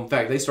any of them. In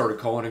fact, they started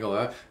calling and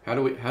go, how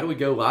do we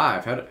go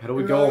live? How do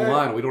we go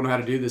online? We don't know how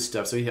to do this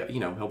stuff. So,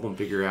 help them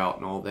figure out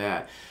and all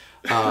that.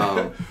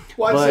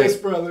 Watch this,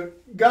 brother.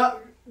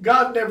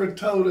 God never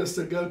told us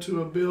to go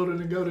to a building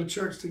and go to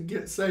church to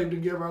get saved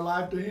and give our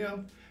life to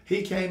him.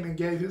 He came and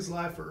gave his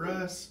life for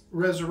us,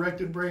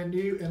 resurrected brand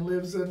new, and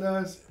lives in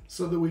us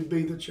so that we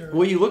be the church.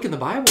 Well, you look in the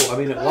Bible, I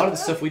mean, a lot of the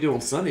stuff we do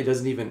on Sunday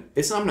doesn't even,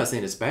 I'm not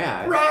saying it's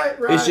bad. Right.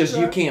 It's just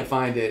you can't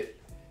find it.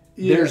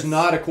 Yes. There's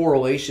not a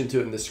correlation to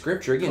it in the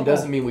scripture. Again, it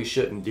doesn't mean we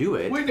shouldn't do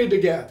it. We need to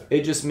gather.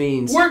 It just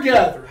means we're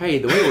gathering. Hey,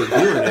 the way we're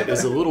doing it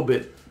is a little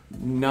bit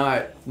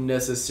not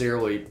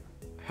necessarily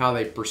how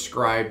they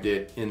prescribed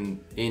it in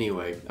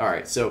anyway. All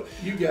right, so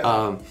you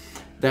got it.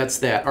 That's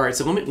that. All right,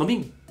 so let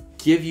me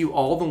give you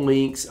all the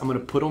links. I'm going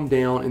to put them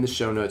down in the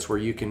show notes where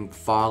you can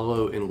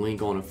follow and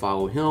link on and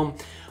follow him.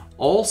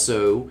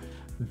 Also,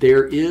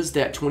 there is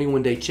that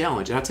 21-day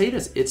challenge. And I'll tell you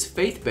this, it's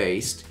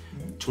faith-based.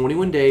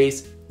 21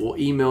 days, we'll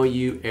email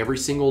you every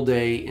single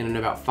day, and in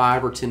about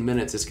 5 or 10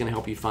 minutes, it's going to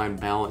help you find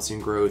balance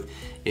and growth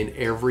in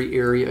every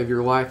area of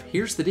your life.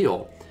 Here's the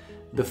deal.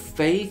 The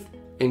faith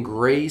and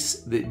grace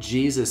that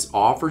Jesus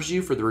offers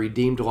you for the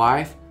redeemed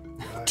life,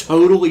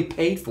 totally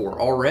paid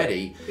for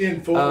already.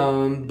 In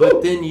full.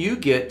 But then you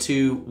get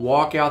to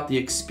walk out the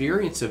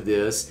experience of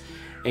this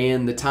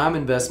and the time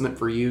investment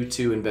for you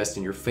to invest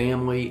in your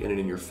family and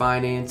in your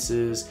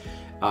finances,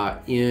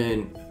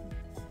 in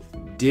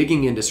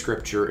digging into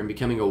scripture and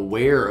becoming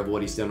aware of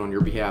what he's done on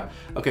your behalf.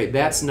 Okay,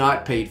 that's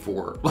not paid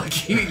for.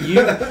 Like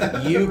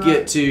you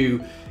get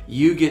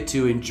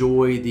to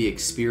enjoy the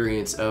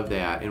experience of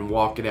that and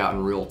walk it out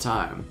in real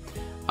time.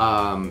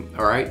 All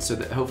right, so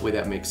hopefully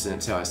that makes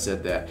sense how I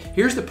said that.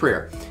 Here's the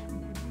prayer.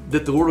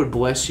 That the Lord would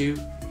bless you,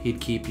 he'd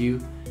keep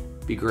you,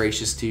 be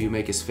gracious to you,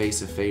 make his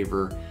face of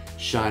favor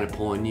shine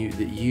upon you,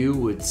 that you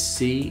would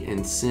see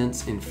and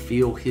sense and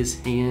feel his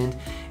hand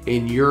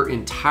in your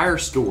entire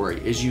story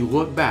as you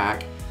look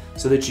back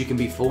so that you can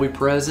be fully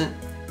present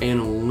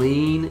and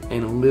lean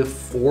and live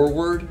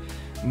forward.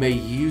 May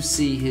you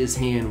see his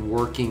hand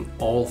working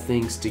all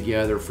things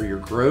together for your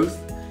growth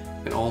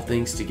and all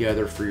things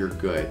together for your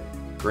good.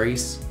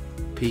 Grace,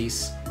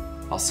 peace.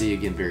 I'll see you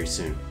again very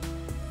soon.